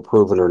was ever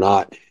proven or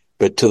not.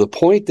 But to the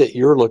point that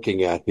you're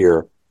looking at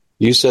here,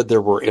 you said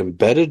there were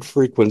embedded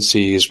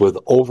frequencies with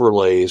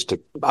overlays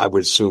to, I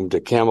would assume, to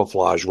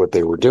camouflage what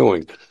they were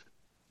doing.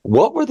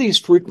 What were these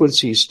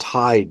frequencies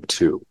tied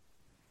to?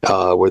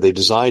 Were they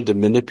designed to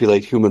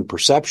manipulate human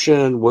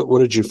perception? What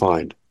did you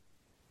find?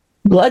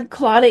 Blood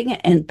clotting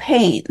and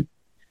pain.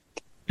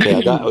 Okay,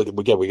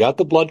 we got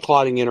the blood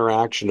clotting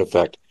interaction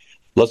effect.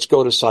 Let's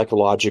go to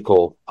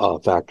psychological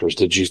factors.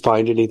 Did you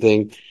find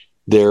anything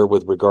there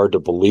with regard to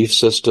belief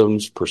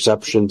systems,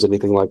 perceptions,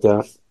 anything like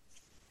that?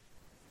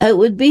 It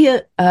would be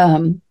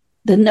the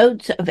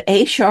notes of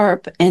A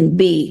sharp and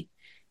B.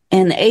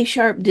 And A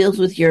sharp deals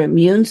with your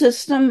immune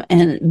system,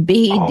 and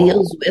B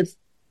deals with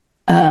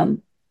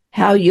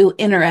how you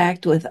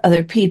interact with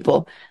other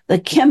people. The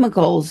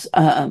chemicals,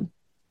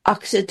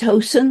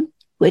 oxytocin,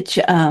 which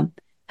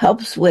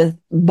helps with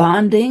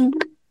bonding.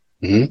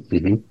 Mm-hmm,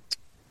 mm-hmm.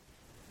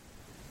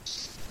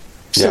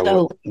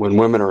 Yeah, when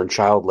women are in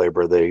child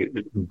labor, they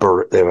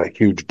have a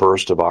huge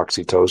burst of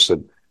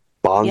oxytocin,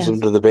 bonds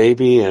them to the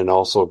baby, and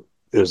also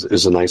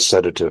is a nice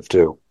sedative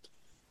too.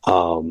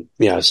 So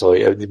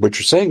what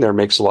you're saying there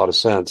makes a lot of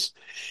sense.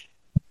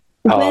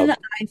 When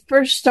I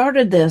first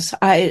started this,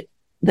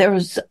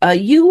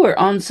 you were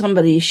on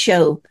somebody's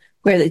show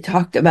where they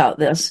talked about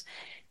this,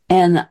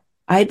 and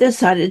I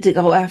decided to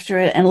go after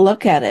it and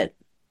look at it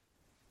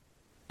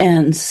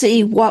and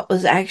see what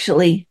was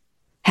actually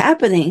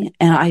happening.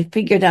 And I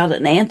figured out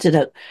an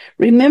antidote.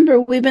 Remember,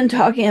 we've been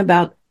talking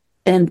about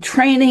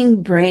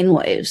entraining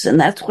brainwaves, and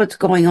that's what's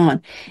going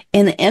on.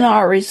 And in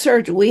our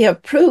research, we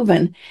have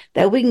proven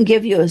that we can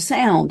give you a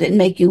sound and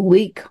make you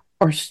weak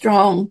or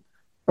strong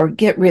or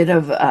get rid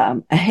of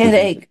a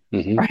headache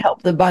or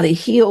help the body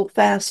heal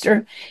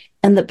faster.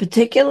 And the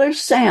particular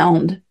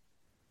sound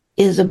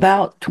is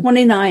about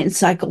 29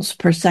 cycles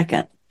per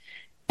second.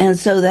 And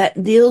so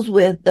that deals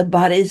with the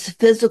body's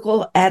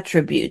physical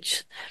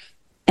attributes.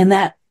 And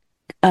that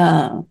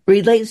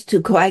relates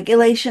to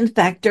coagulation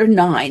factor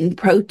 9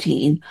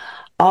 protein,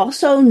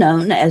 also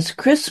known as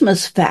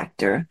Christmas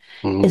factor.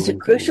 It's a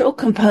crucial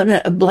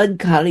component of blood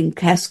clotting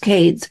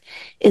cascades.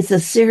 It's a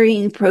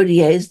serine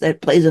protease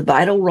that plays a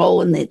vital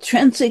role in the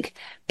intrinsic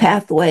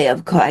pathway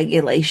of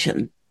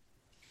coagulation.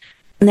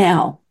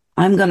 Now,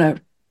 I'm going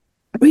to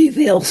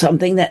reveal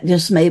something that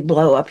just may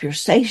blow up your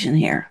station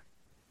here.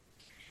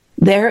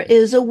 There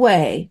is a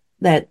way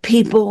that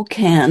people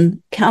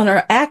can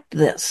counteract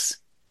this.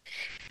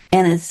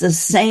 And it's the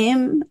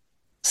same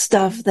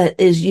stuff that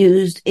is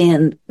used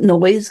in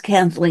noise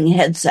canceling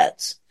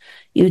headsets.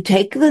 You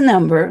take the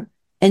number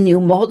and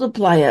you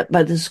multiply it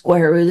by the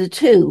square root of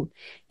 2,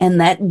 and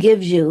that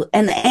gives you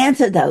an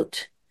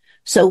antidote.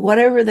 So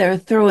whatever they're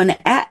throwing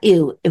at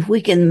you, if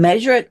we can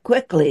measure it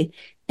quickly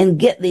and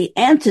get the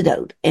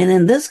antidote, and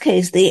in this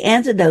case, the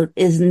antidote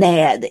is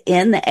NAD,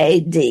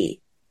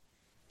 N-A-D.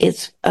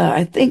 It's,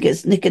 I think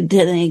it's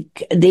nicotinic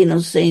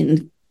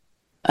adenosine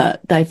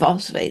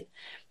diphosphate.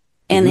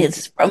 And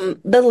it's from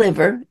the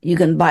liver. You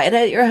can buy it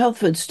at your health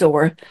food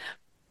store.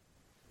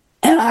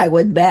 And I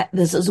would bet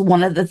this is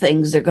one of the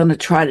things they're going to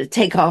try to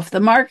take off the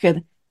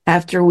market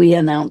after we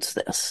announce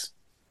this.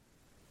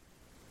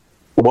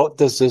 What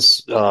does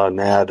this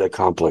NAD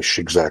accomplish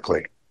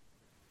exactly?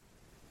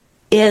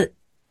 It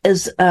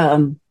is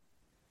a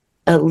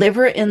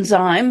liver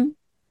enzyme,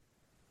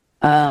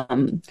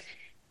 and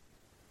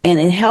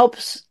it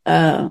helps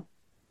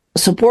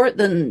support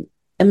the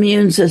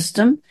immune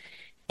system.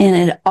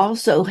 And it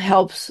also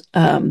helps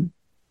thin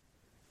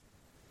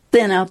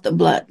out the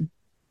blood.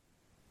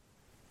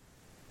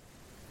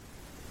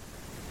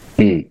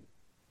 I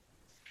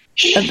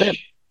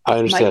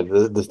understand.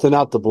 The thin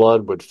out the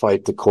blood would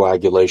fight the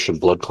coagulation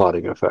blood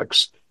clotting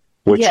effects,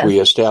 which we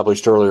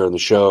established earlier in the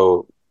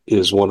show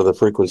is one of the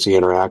frequency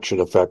interaction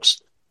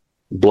effects,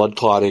 blood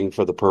clotting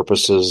for the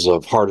purposes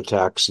of heart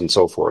attacks and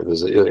so forth.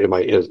 Am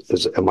I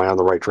on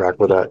the right track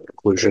with that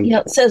conclusion? Yeah,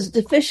 it says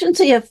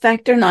deficiency of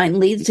factor 9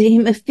 leads to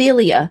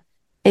hemophilia,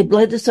 a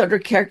blood disorder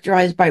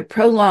characterized by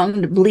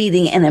prolonged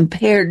bleeding and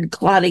impaired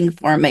clotting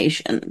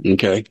formation.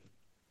 Okay.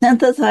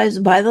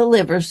 Synthesized by the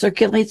liver,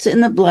 circulates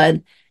in the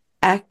blood,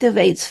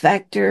 activates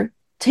factor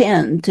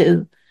 10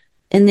 to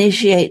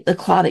initiate the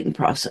clotting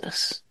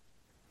process.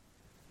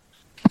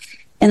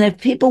 And if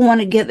people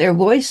want to get their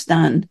voice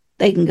done,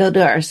 they can go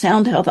to our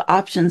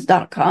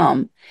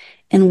soundhealthoptions.com,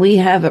 and we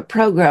have a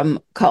program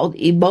called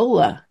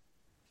Ebola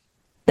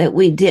that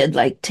we did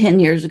like 10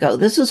 years ago.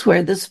 This is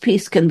where this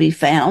piece can be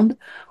found,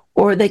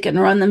 or they can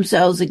run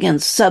themselves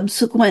against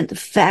subsequent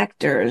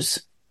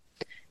factors.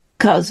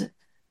 Because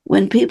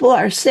when people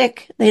are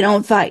sick, they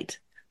don't fight.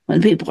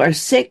 When people are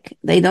sick,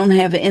 they don't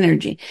have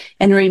energy.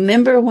 And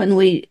remember when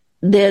we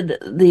did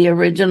the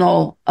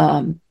original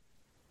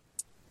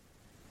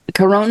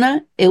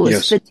corona, it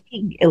was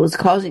fatigue. It was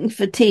causing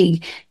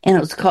fatigue, and it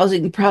was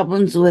causing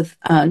problems with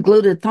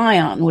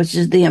glutathione, which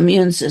is the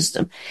immune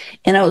system,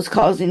 and it was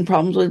causing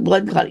problems with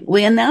blood clotting.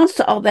 We announced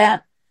all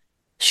that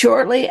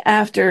shortly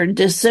after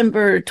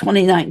December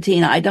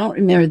 2019. I don't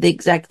remember the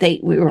exact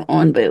date we were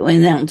on, but we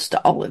announced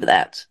all of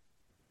that.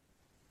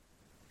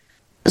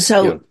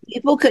 So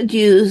people could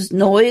use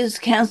noise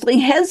canceling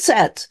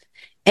headsets,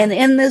 and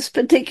in this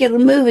particular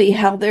movie,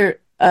 how they're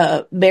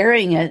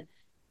burying it,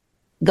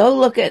 go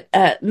look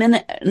at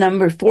minute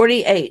number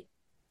 48,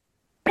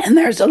 and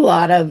there's a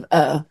lot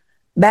of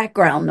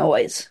background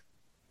noise.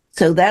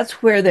 So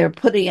that's where they're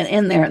putting it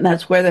in there, and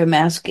that's where they're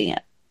masking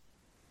it.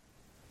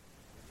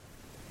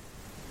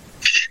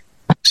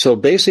 So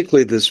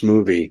basically, this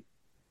movie,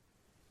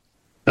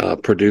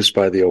 produced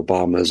by the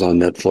Obamas on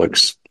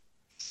Netflix,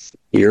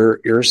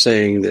 you're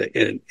saying that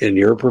in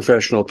your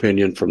professional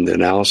opinion, from the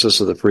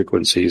analysis of the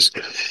frequencies,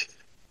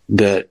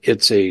 that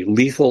it's a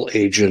lethal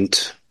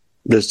agent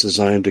that's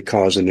designed to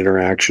cause an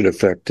interaction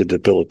effect to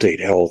debilitate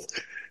health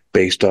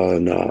based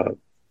on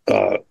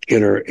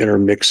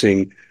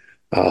intermixing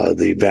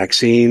the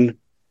vaccine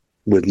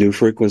with new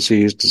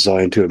frequencies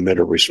designed to emit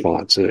a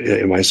response.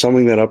 Am I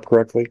summing that up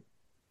correctly?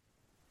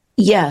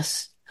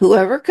 Yes.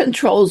 Whoever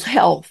controls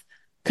health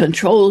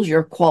controls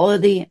your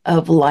quality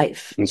of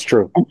life. That's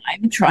true. And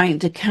I'm trying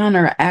to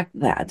counteract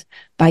that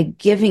by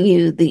giving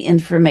you the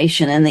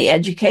information and the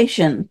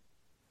education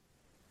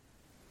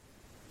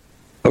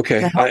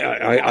Okay,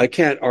 I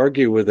can't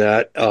argue with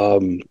that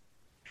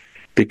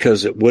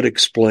because it would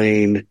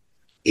explain,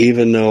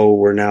 even though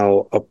we're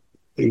now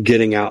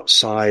getting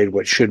outside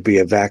what should be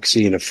a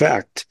vaccine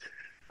effect,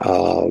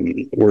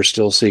 we're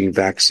still seeing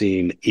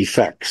vaccine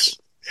effects,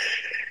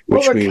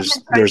 which means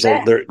there's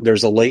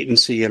a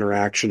latency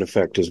interaction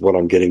effect is what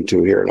I'm getting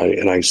to here,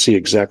 and I see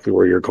exactly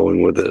where you're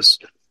going with this.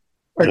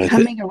 We're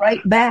coming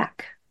right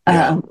back.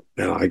 Yeah,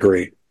 I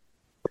agree.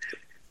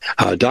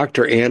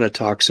 Dr. Anna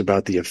talks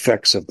about the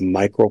effects of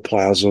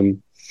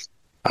microplasm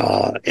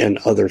and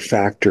other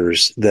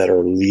factors that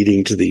are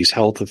leading to these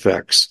health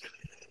effects.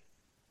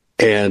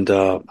 And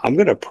I'm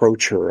going to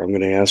approach her. I'm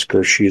going to ask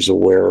her if she's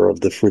aware of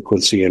the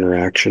frequency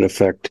interaction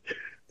effect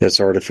that's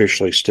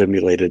artificially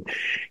stimulated.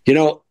 You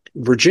know,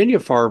 Virginia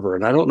Farber,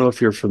 and I don't know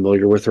if you're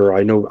familiar with her.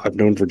 I know I've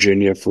known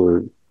Virginia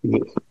for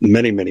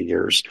many, many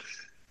years.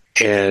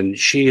 And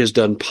she has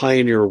done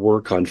pioneer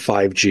work on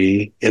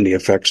 5G and the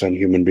effects on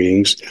human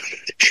beings.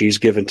 She's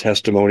given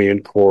testimony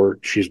in court.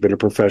 She's been a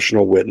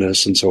professional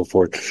witness and so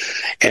forth.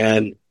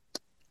 And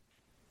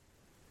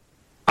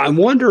I'm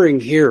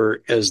wondering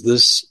here, as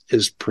this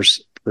is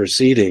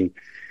proceeding,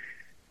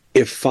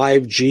 if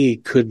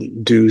 5G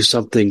could do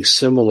something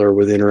similar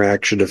with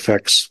interaction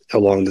effects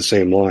along the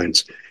same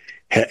lines.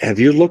 Have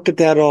you looked at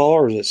that at all,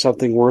 or is it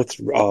something worth,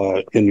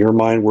 in your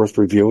mind, worth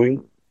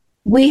reviewing?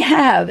 We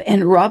have,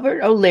 and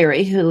Robert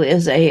O'Leary, who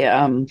is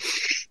a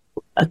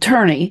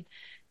attorney,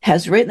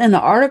 has written an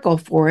article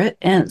for it,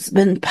 and it's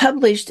been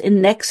published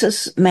in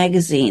Nexus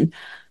magazine.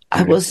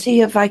 I will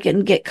see if I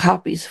can get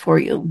copies for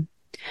you.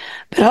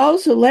 But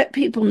also let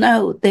people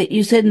know that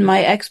you said in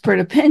my expert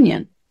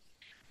opinion,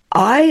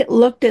 I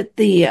looked at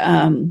the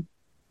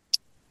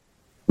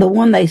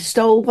one they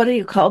stole. What do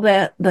you call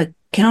that? The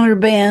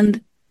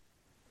contraband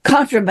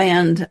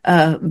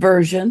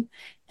version.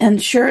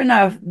 And sure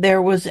enough,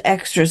 there was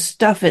extra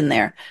stuff in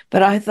there.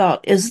 But I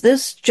thought, is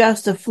this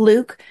just a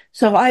fluke?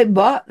 So I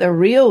bought the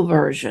real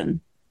version.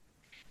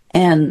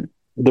 And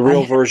the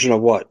real version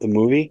of what? The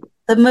movie?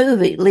 The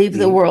movie, Leave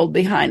the World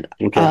Behind.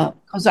 Okay.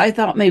 Because I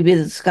thought maybe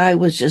the sky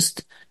was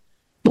just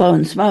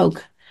blowing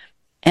smoke.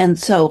 And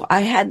so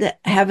I had to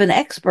have an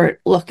expert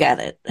look at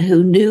it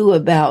who knew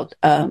about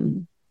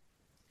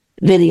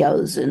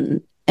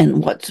videos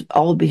and what's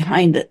all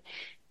behind it.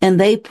 And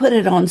they put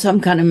it on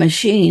some kind of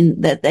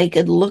machine that they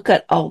could look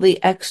at all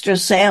the extra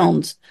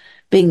sounds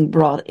being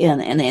brought in.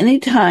 And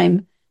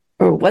anytime,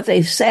 or what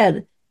they've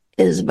said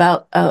is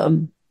about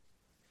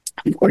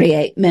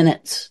 48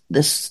 minutes,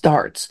 this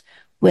starts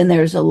when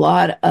there's a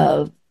lot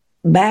of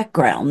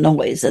background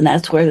noise, and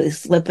that's where they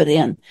slip it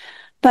in.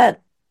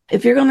 But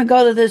if you're going to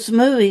go to this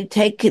movie,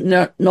 take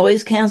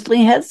noise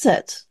canceling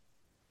headsets.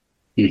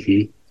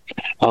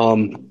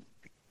 Mm-hmm.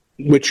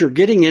 What you're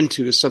getting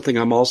into is something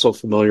I'm also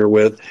familiar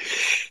with.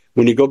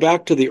 When you go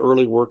back to the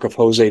early work of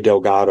Jose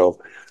Delgado,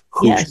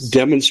 who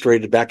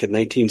demonstrated back in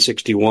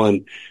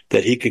 1961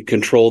 that he could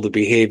control the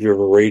behavior of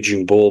a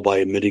raging bull by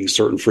emitting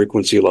certain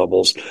frequency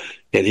levels,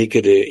 and he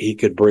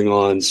could bring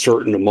on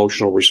certain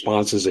emotional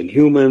responses in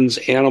humans,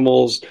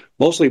 animals,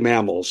 mostly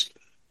mammals,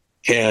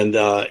 and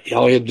all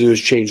he had to do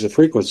is change the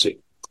frequency.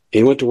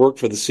 He went to work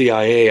for the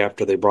CIA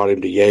after they brought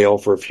him to Yale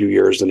for a few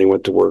years, and he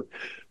went to work,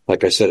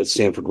 like I said, at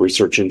Stanford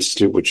Research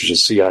Institute, which is a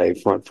CIA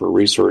front for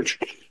research.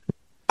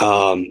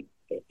 And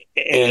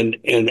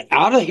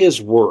out of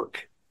his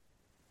work,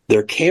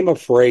 there came a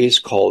phrase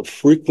called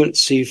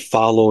frequency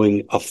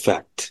following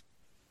effect.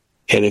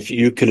 And if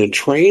you can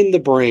entrain the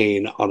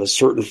brain on a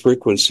certain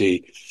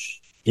frequency,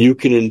 you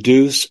can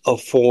induce a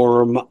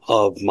form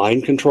of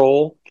mind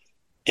control,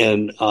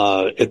 and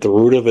at the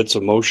root of it's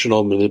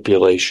emotional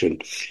manipulation.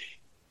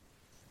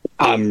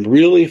 I'm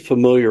really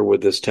familiar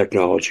with this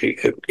technology.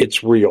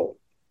 It's real.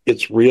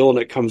 It's real, and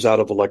it comes out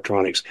of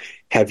electronics.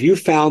 Have you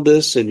found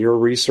this in your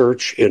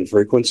research in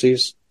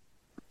frequencies?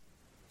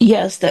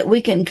 Yes, that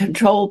we can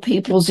control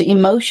people's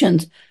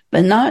emotions,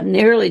 but not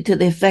nearly to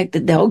the effect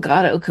that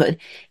Delgado could.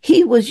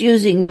 He was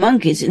using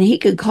monkeys, and he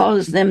could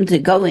cause them to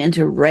go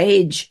into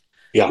rage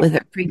with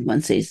their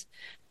frequencies.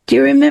 Do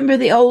you remember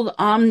the old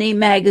Omni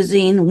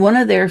magazine? One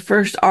of their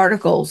first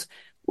articles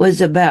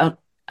was about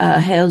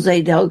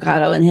Jose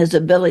Delgado and his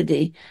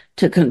ability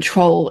to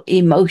control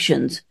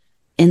emotions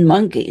in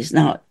monkeys.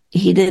 Now,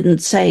 he didn't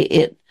say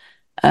it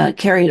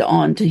carried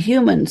on to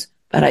humans,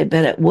 but I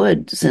bet it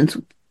would, since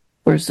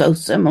we're so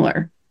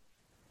similar.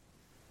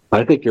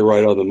 I think you're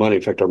right on the money.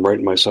 In fact, I'm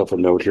writing myself a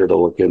note here to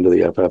look into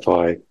the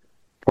FFI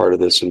part of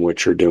this and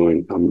what you're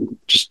doing. I'm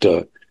just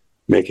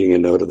making a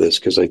note of this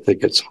because I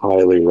think it's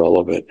highly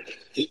relevant.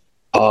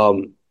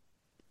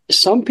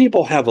 Some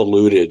people have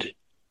alluded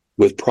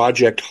with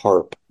Project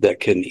HARP that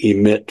can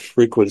emit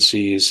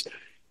frequencies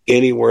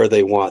anywhere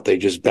they want. They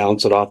just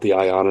bounce it off the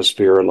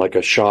ionosphere, and like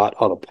a shot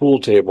on a pool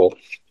table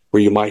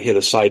where you might hit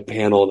a side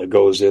panel and it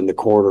goes in the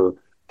corner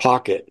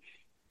pocket.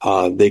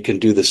 They can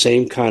do the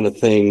same kind of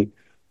thing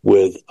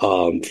with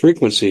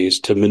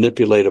frequencies to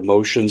manipulate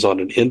emotions on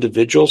an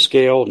individual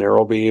scale,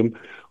 narrow beam,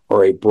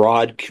 or a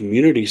broad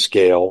community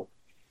scale.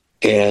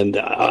 And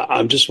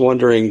I'm just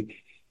wondering,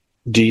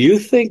 do you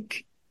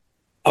think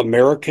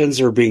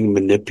Americans are being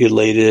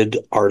manipulated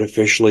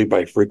artificially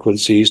by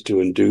frequencies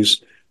to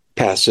induce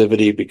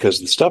passivity because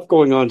the stuff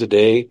going on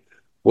today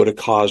would have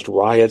caused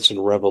riots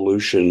and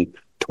revolution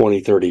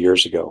 20, 30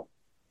 years ago.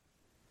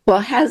 Well,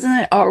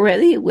 hasn't it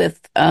already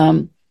with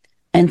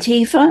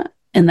Antifa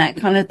and that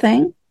kind of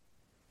thing?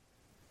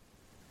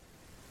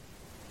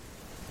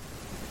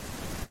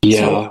 Yeah,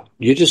 So,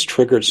 you just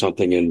triggered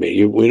something in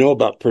me. We know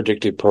about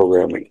predictive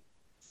programming.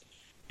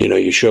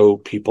 You show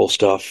people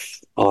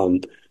stuff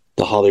on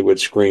the Hollywood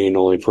screen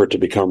only for it to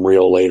become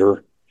real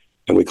later.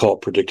 And we call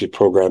it predictive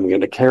programming,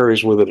 and it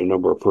carries with it a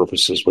number of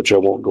purposes, which I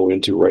won't go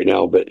into right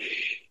now. But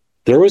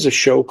there was a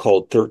show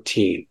called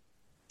 13.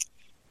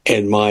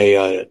 And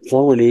my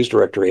former news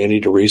director,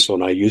 Andy DeRiso,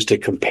 and I used to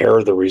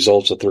compare the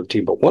results of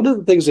 13. But one of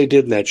the things they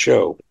did in that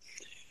show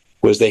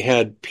was they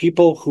had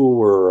people who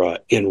were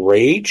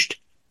enraged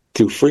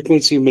through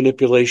frequency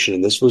manipulation.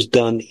 And this was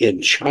done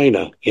in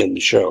China in the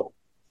show.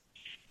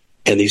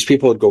 And these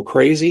people would go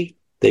crazy.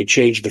 They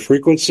changed the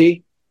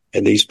frequency,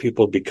 and these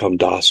people become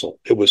docile.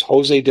 It was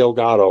Jose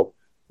Delgado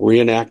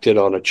reenacted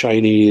on a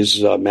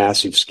Chinese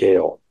massive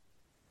scale.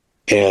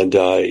 And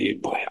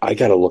I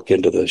got to look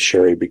into this,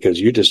 Sherry, because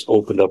you just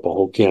opened up a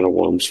whole can of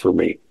worms for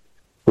me.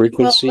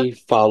 Frequency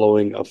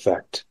following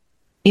effect.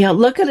 yeah,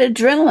 look at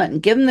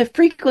adrenaline. Give them the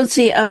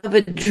frequency of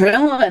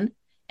adrenaline.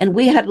 And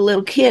we had a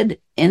little kid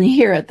in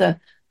here at the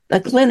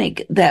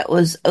clinic that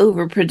was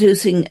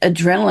overproducing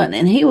adrenaline,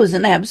 and he was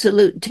an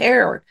absolute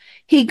terror.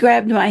 He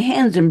grabbed my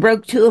hands and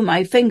broke two of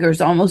my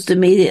fingers almost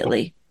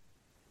immediately.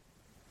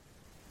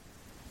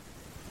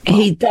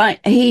 He died.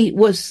 He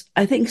was,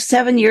 I think,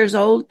 7 years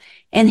old,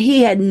 and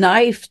he had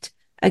knifed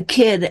a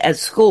kid at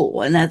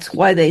school, and that's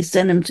why they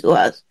sent him to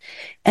us.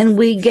 And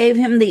we gave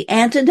him the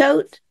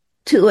antidote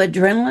to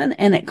adrenaline,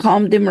 and it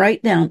calmed him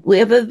right down. We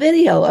have a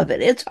video of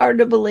it. It's hard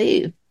to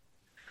believe.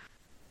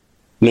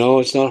 No,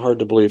 it's not hard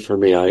to believe for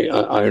me. I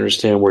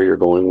understand where you're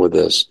going with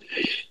this.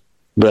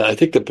 But I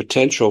think the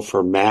potential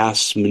for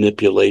mass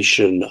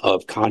manipulation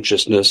of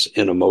consciousness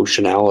and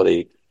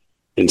emotionality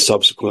and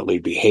subsequently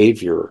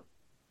behavior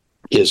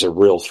is a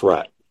real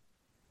threat.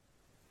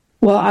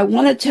 Well, I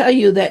want to tell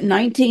you that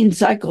 19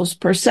 cycles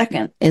per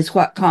second is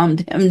what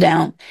calmed him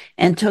down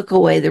and took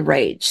away the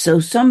rage. So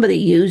somebody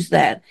used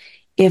that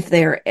if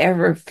they're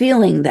ever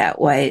feeling that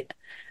way.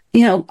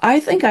 I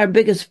think our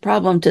biggest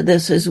problem to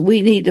this is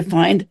we need to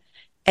find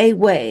a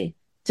way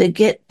to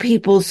get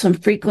people some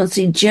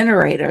frequency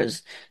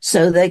generators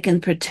so they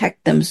can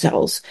protect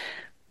themselves.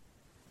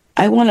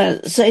 I want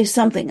to say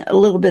something a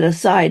little bit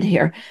aside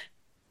here.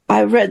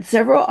 I read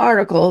several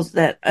articles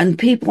that on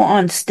people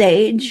on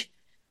stage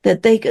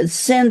that they could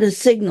send a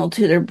signal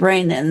to their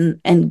brain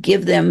and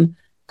give them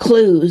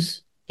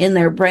clues in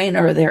their brain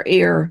or their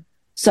ear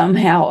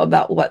somehow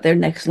about what their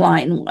next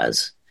line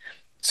was.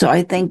 So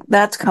I think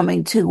that's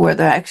coming too, where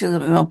they're actually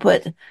going to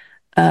put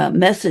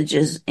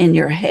messages in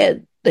your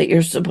head that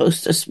you're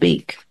supposed to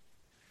speak.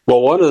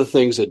 Well, one of the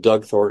things that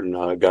Doug Thornton,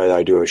 a guy that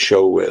I do a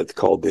show with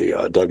called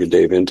the Doug and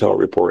Dave Intel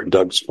Report, and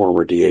Doug's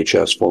former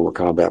DHS, former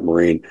combat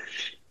Marine,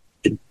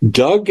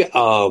 Doug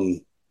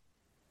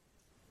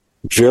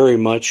very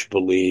much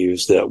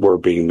believes that we're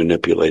being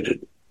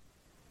manipulated.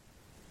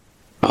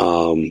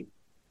 And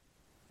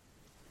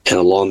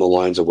along the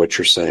lines of what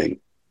you're saying.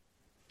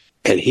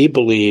 And he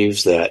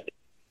believes that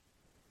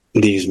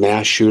these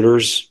mass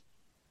shooters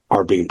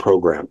are being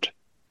programmed.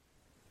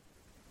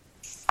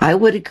 I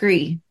would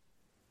agree.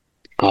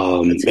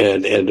 And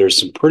there's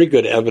some pretty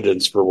good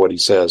evidence for what he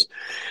says.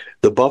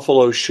 The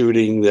Buffalo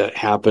shooting that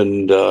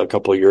happened a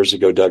couple of years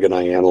ago, Doug and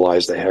I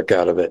analyzed the heck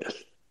out of it.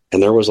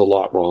 And there was a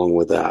lot wrong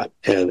with that.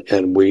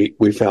 And we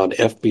found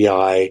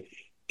FBI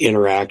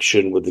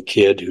interaction with the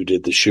kid who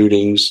did the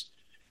shootings.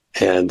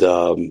 And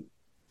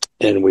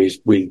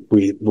we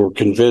were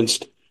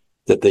convinced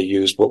that they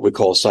used what we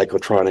call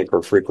psychotronic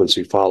or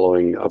frequency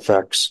following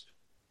effects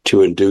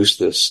to induce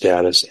this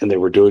status, and they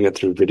were doing it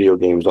through video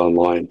games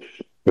online.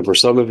 And for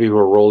some of you who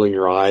are rolling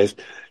your eyes,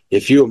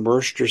 if you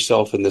immersed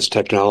yourself in this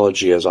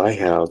technology as I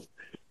have,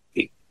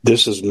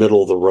 this is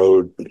middle of the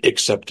road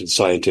accepted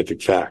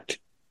scientific fact.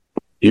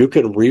 You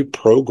can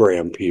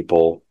reprogram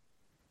people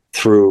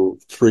through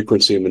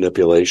frequency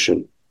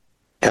manipulation,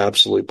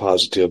 absolutely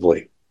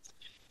positively.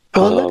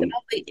 Well, look at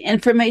all the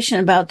information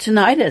about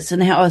tinnitus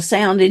and how a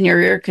sound in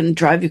your ear can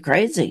drive you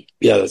crazy.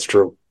 Yeah, that's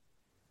true.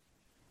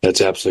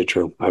 That's absolutely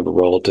true. I have a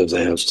relative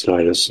that has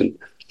tinnitus, and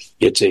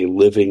it's a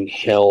living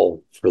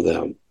hell for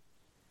them.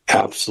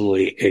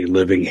 Absolutely a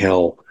living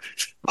hell.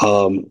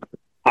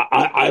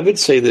 I would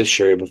say this,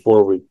 Sherry,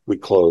 before we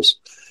close.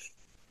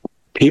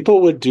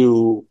 People would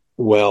do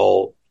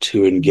well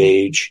to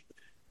engage,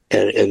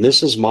 and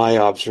this is my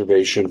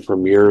observation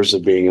from years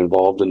of being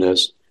involved in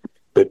this,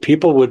 but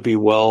people would be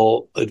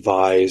well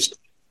advised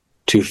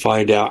to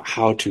find out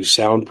how to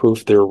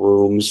soundproof their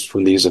rooms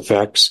from these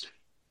effects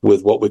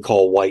with what we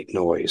call white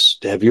noise.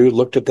 Have you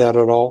looked at that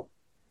at all?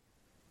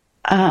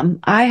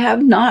 I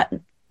have not.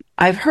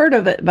 I've heard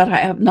of it, but I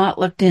have not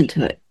looked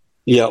into it.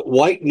 Yeah,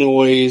 white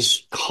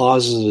noise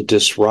causes a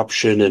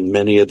disruption in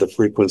many of the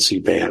frequency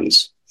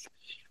bands.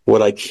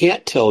 What I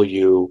can't tell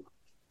you,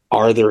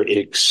 are there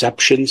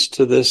exceptions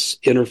to this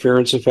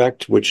interference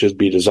effect, which would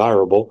be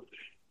desirable?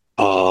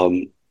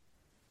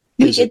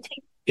 Is it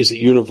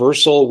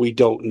universal? We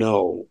don't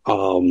know.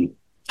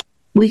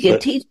 We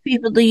could teach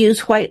people to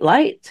use white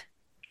light.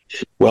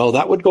 Well,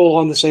 that would go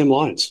along the same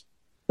lines.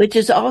 Which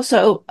is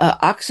also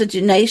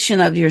oxygenation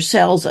of your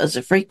cells as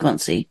a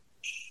frequency.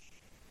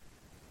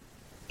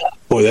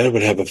 Boy, that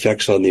would have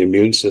effects on the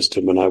immune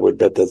system, and I would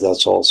bet that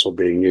that's also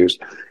being used.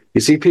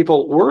 You see,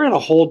 people, we're in a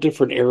whole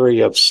different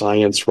area of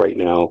science right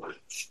now,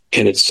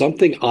 and it's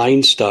something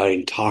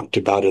Einstein talked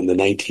about in the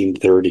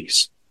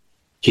 1930s.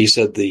 He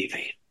said the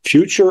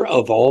future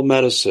of all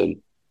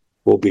medicine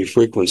will be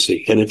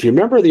frequency. And if you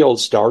remember the old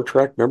Star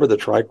Trek, remember the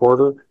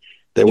tricorder?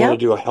 They want to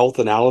do a health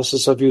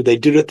analysis of you. They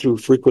did it through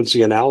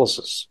frequency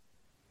analysis.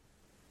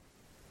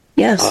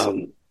 Yes.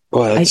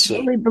 I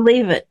totally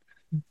believe it.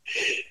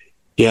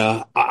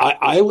 Yeah.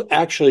 I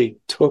actually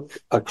took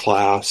a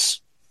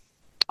class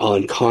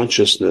on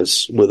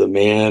consciousness with a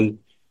man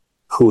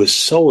who was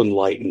so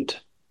enlightened.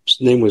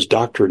 His name was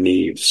Dr.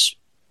 Neves.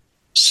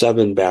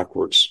 7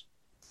 backwards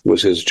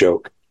was his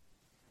joke.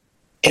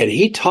 And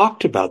he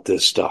talked about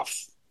this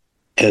stuff.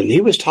 And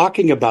he was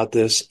talking about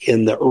this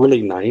in the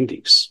early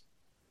 90s.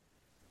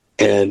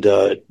 And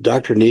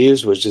Dr.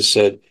 Neves was just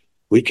said,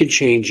 we can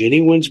change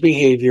anyone's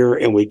behavior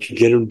and we can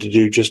get them to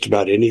do just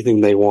about anything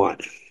they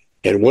want.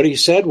 And what he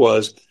said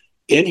was,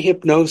 in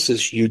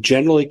hypnosis, you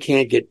generally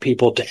can't get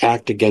people to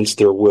act against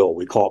their will.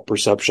 We call it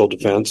perceptual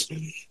defense.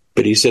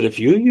 But he said, if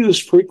you use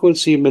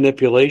frequency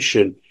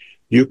manipulation,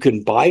 you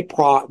can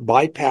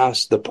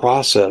bypass the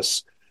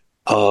process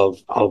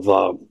of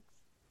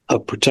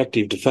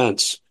protective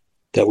defense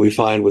that we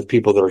find with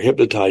people that are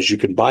hypnotized. You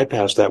can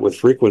bypass that with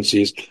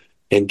frequencies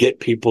and get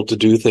people to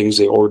do things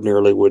they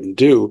ordinarily wouldn't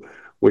do,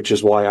 which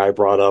is why I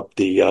brought up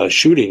the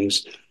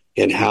shootings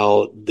and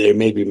how there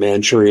may be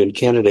Manchurian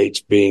candidates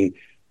being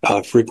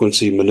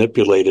frequency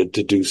manipulated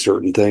to do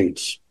certain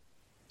things.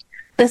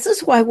 This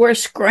is why we're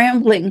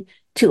scrambling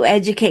to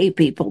educate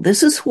people.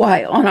 This is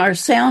why on our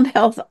Sound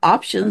Health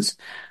Options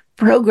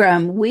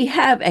program, we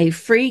have a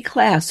free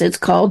class. It's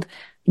called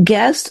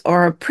Guest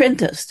or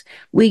Apprentice.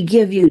 We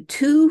give you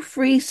 2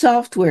 free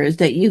softwares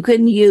that you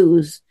can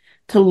use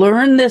to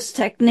learn this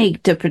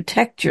technique to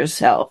protect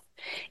yourself.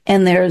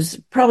 And there's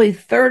probably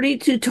 30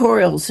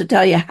 tutorials to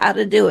tell you how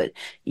to do it.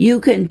 You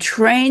can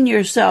train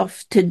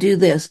yourself to do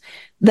this.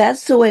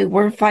 That's the way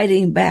we're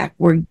fighting back.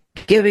 We're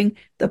giving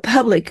the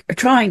public, or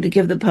trying to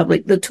give the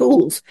public the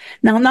tools.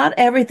 Now, not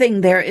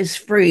everything there is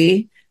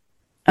free,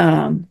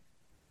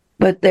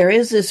 but there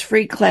is this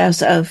free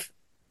class of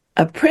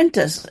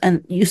Apprentice,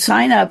 and you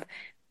sign up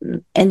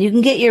and you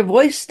can get your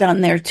voice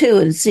done there too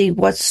and see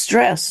what's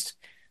stressed.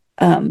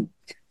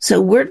 So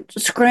we're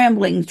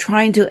scrambling,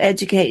 trying to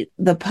educate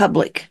the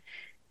public.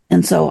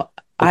 And so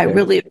I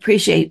really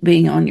appreciate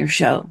being on your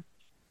show.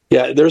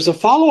 Yeah, there's a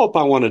follow-up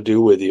I want to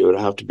do with you.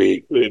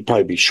 It'd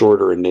probably be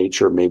shorter in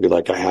nature, maybe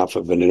like a half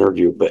of an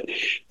interview, but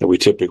that we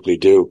typically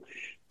do.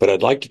 But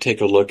I'd like to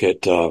take a look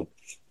at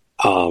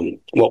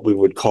what we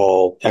would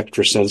call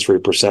extrasensory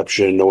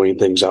perception, knowing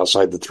things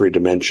outside the 3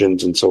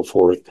 dimensions and so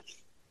forth,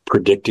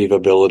 predictive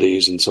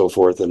abilities and so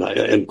forth.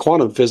 And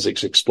quantum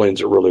physics explains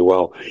it really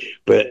well.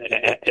 But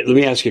let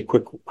me ask you a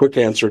quick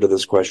answer to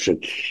this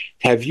question.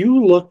 Have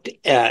you looked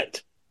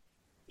at,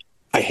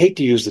 I hate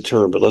to use the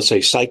term, but let's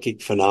say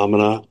psychic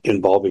phenomena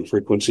involving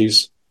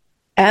frequencies?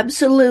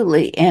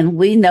 Absolutely. And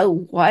we know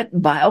what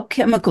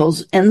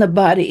biochemicals in the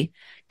body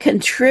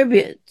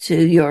contribute to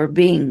your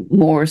being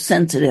more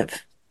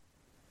sensitive.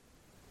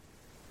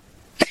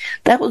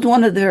 That was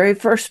one of the very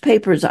first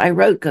papers I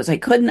wrote because I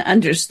couldn't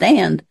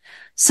understand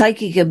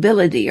psychic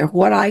ability or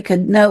what I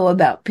could know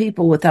about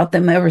people without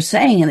them ever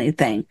saying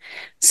anything.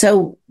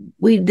 So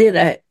we did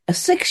a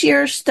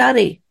 6-year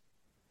study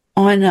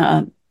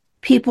on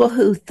people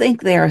who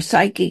think they are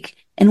psychic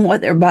and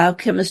what their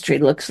biochemistry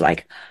looks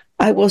like.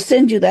 I will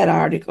send you that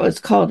article. It's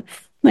called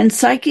When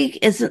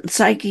Psychic Isn't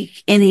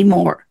Psychic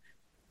Anymore.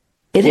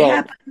 It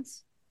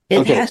happens.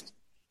 It has to be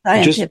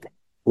scientific. Just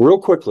real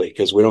quickly,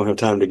 because we don't have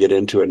time to get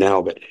into it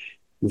now, but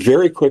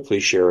very quickly,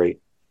 Sherry,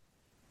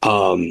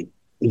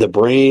 the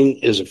brain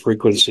is a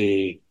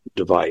frequency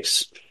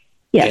device.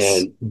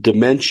 Yes. And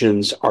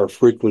dimensions are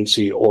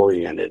frequency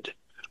oriented.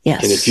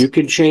 Yes. And if you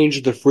can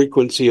change the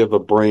frequency of a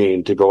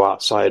brain to go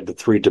outside the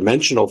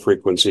 3-dimensional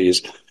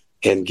frequencies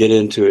and get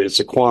into it, it's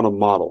a quantum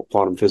model,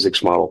 quantum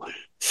physics model,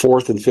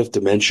 4th and 5th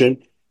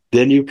dimension,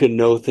 then you can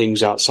know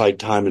things outside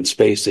time and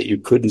space that you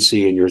couldn't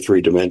see in your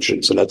 3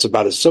 dimensions. And that's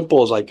about as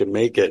simple as I can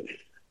make it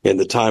in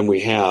the time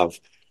we have.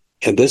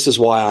 And this is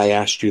why I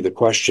asked you the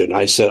question.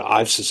 I said,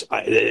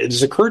 it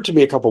has occurred to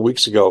me a couple of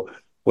weeks ago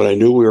when I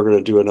knew we were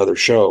going to do another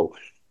show.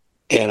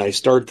 And I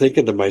started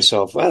thinking to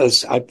myself,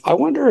 I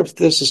wonder if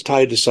this is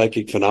tied to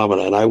psychic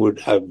phenomena. And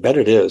I bet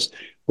it is.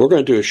 We're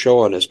going to do a show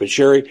on this. But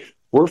Sherry,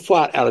 we're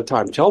flat out of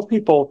time. Tell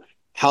people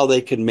how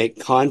they can make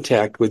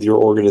contact with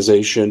your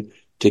organization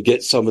to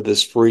get some of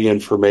this free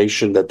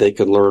information that they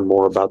can learn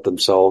more about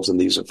themselves and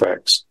these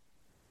effects.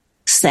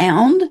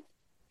 Sound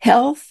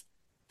Health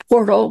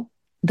Portal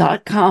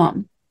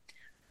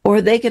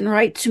or they can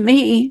write to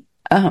me,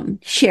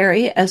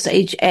 Sherry,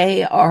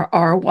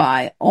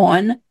 SHARRY,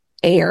 on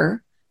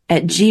air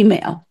at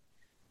Gmail.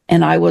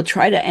 And I will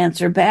try to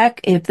answer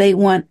back. If they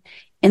want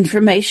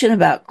information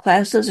about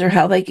classes or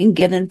how they can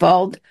get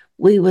involved,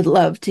 we would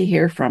love to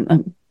hear from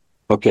them.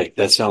 Okay,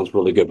 that sounds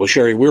really good. Well,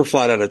 Sherry, we're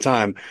flat out of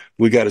time.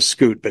 We got to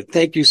scoot, but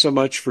thank you so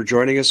much for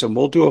joining us, and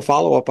we'll do a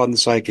follow-up on the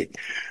psychic.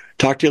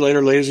 Talk to you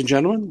later, ladies and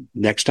gentlemen,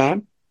 next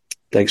time.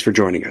 Thanks for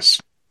joining us.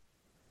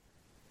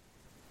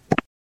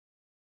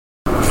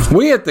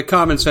 We at the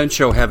Common Sense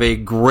Show have a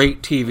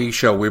great TV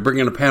show. We bring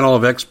in a panel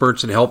of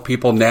experts and help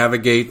people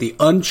navigate the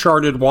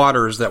uncharted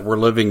waters that we're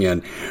living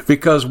in.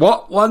 Because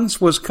what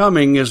once was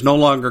coming is no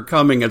longer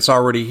coming. It's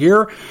already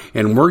here,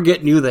 and we're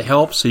getting you the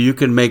help so you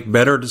can make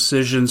better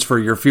decisions for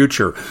your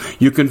future.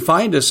 You can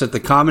find us at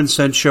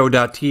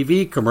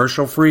thecommonsenseshow.tv,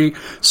 commercial-free,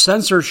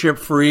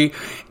 censorship-free,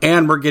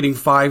 and we're getting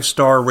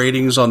 5-star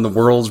ratings on the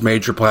world's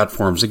major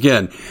platforms.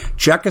 Again,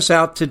 check us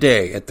out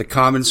today at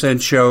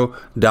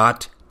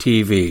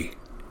thecommonsenseshow.tv.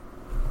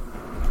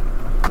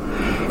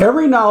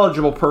 Every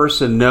knowledgeable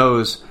person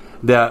knows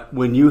that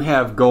when you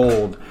have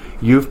gold,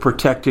 you've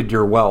protected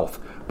your wealth.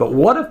 But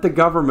what if the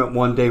government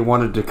one day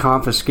wanted to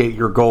confiscate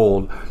your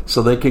gold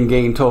so they can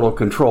gain total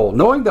control,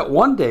 knowing that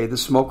one day the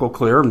smoke will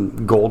clear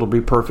and gold will be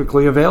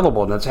perfectly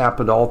available, and that's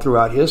happened all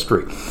throughout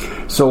history.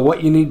 So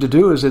what you need to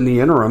do is, in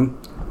the interim,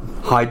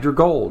 hide your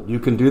gold. You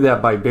can do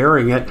that by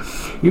burying it.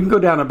 You can go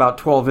down about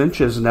 12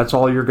 inches, and that's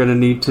all you're going to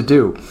need to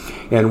do.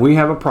 And we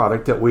have a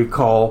product that we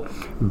call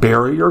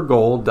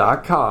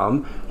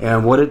buryyourgold.com,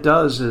 and what it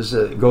does is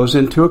it goes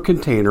into a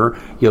container.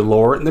 You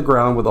lower it in the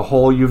ground with a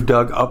hole you've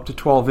dug up to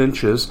 12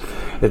 inches.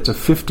 It's a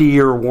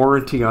 50-year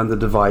warranty on the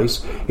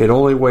device. It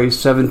only weighs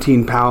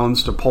 17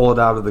 pounds to pull it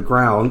out of the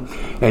ground,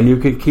 and you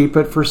can keep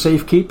it for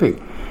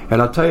safekeeping. And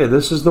I'll tell you,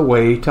 this is the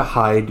way to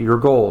hide your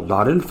gold,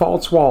 not in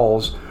false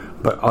walls,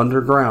 but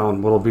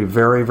underground, will be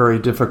very, very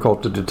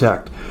difficult to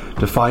detect.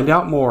 To find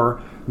out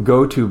more,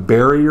 go to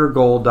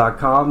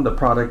buryyourgold.com. The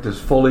product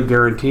is fully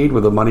guaranteed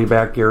with a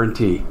money-back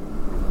guarantee.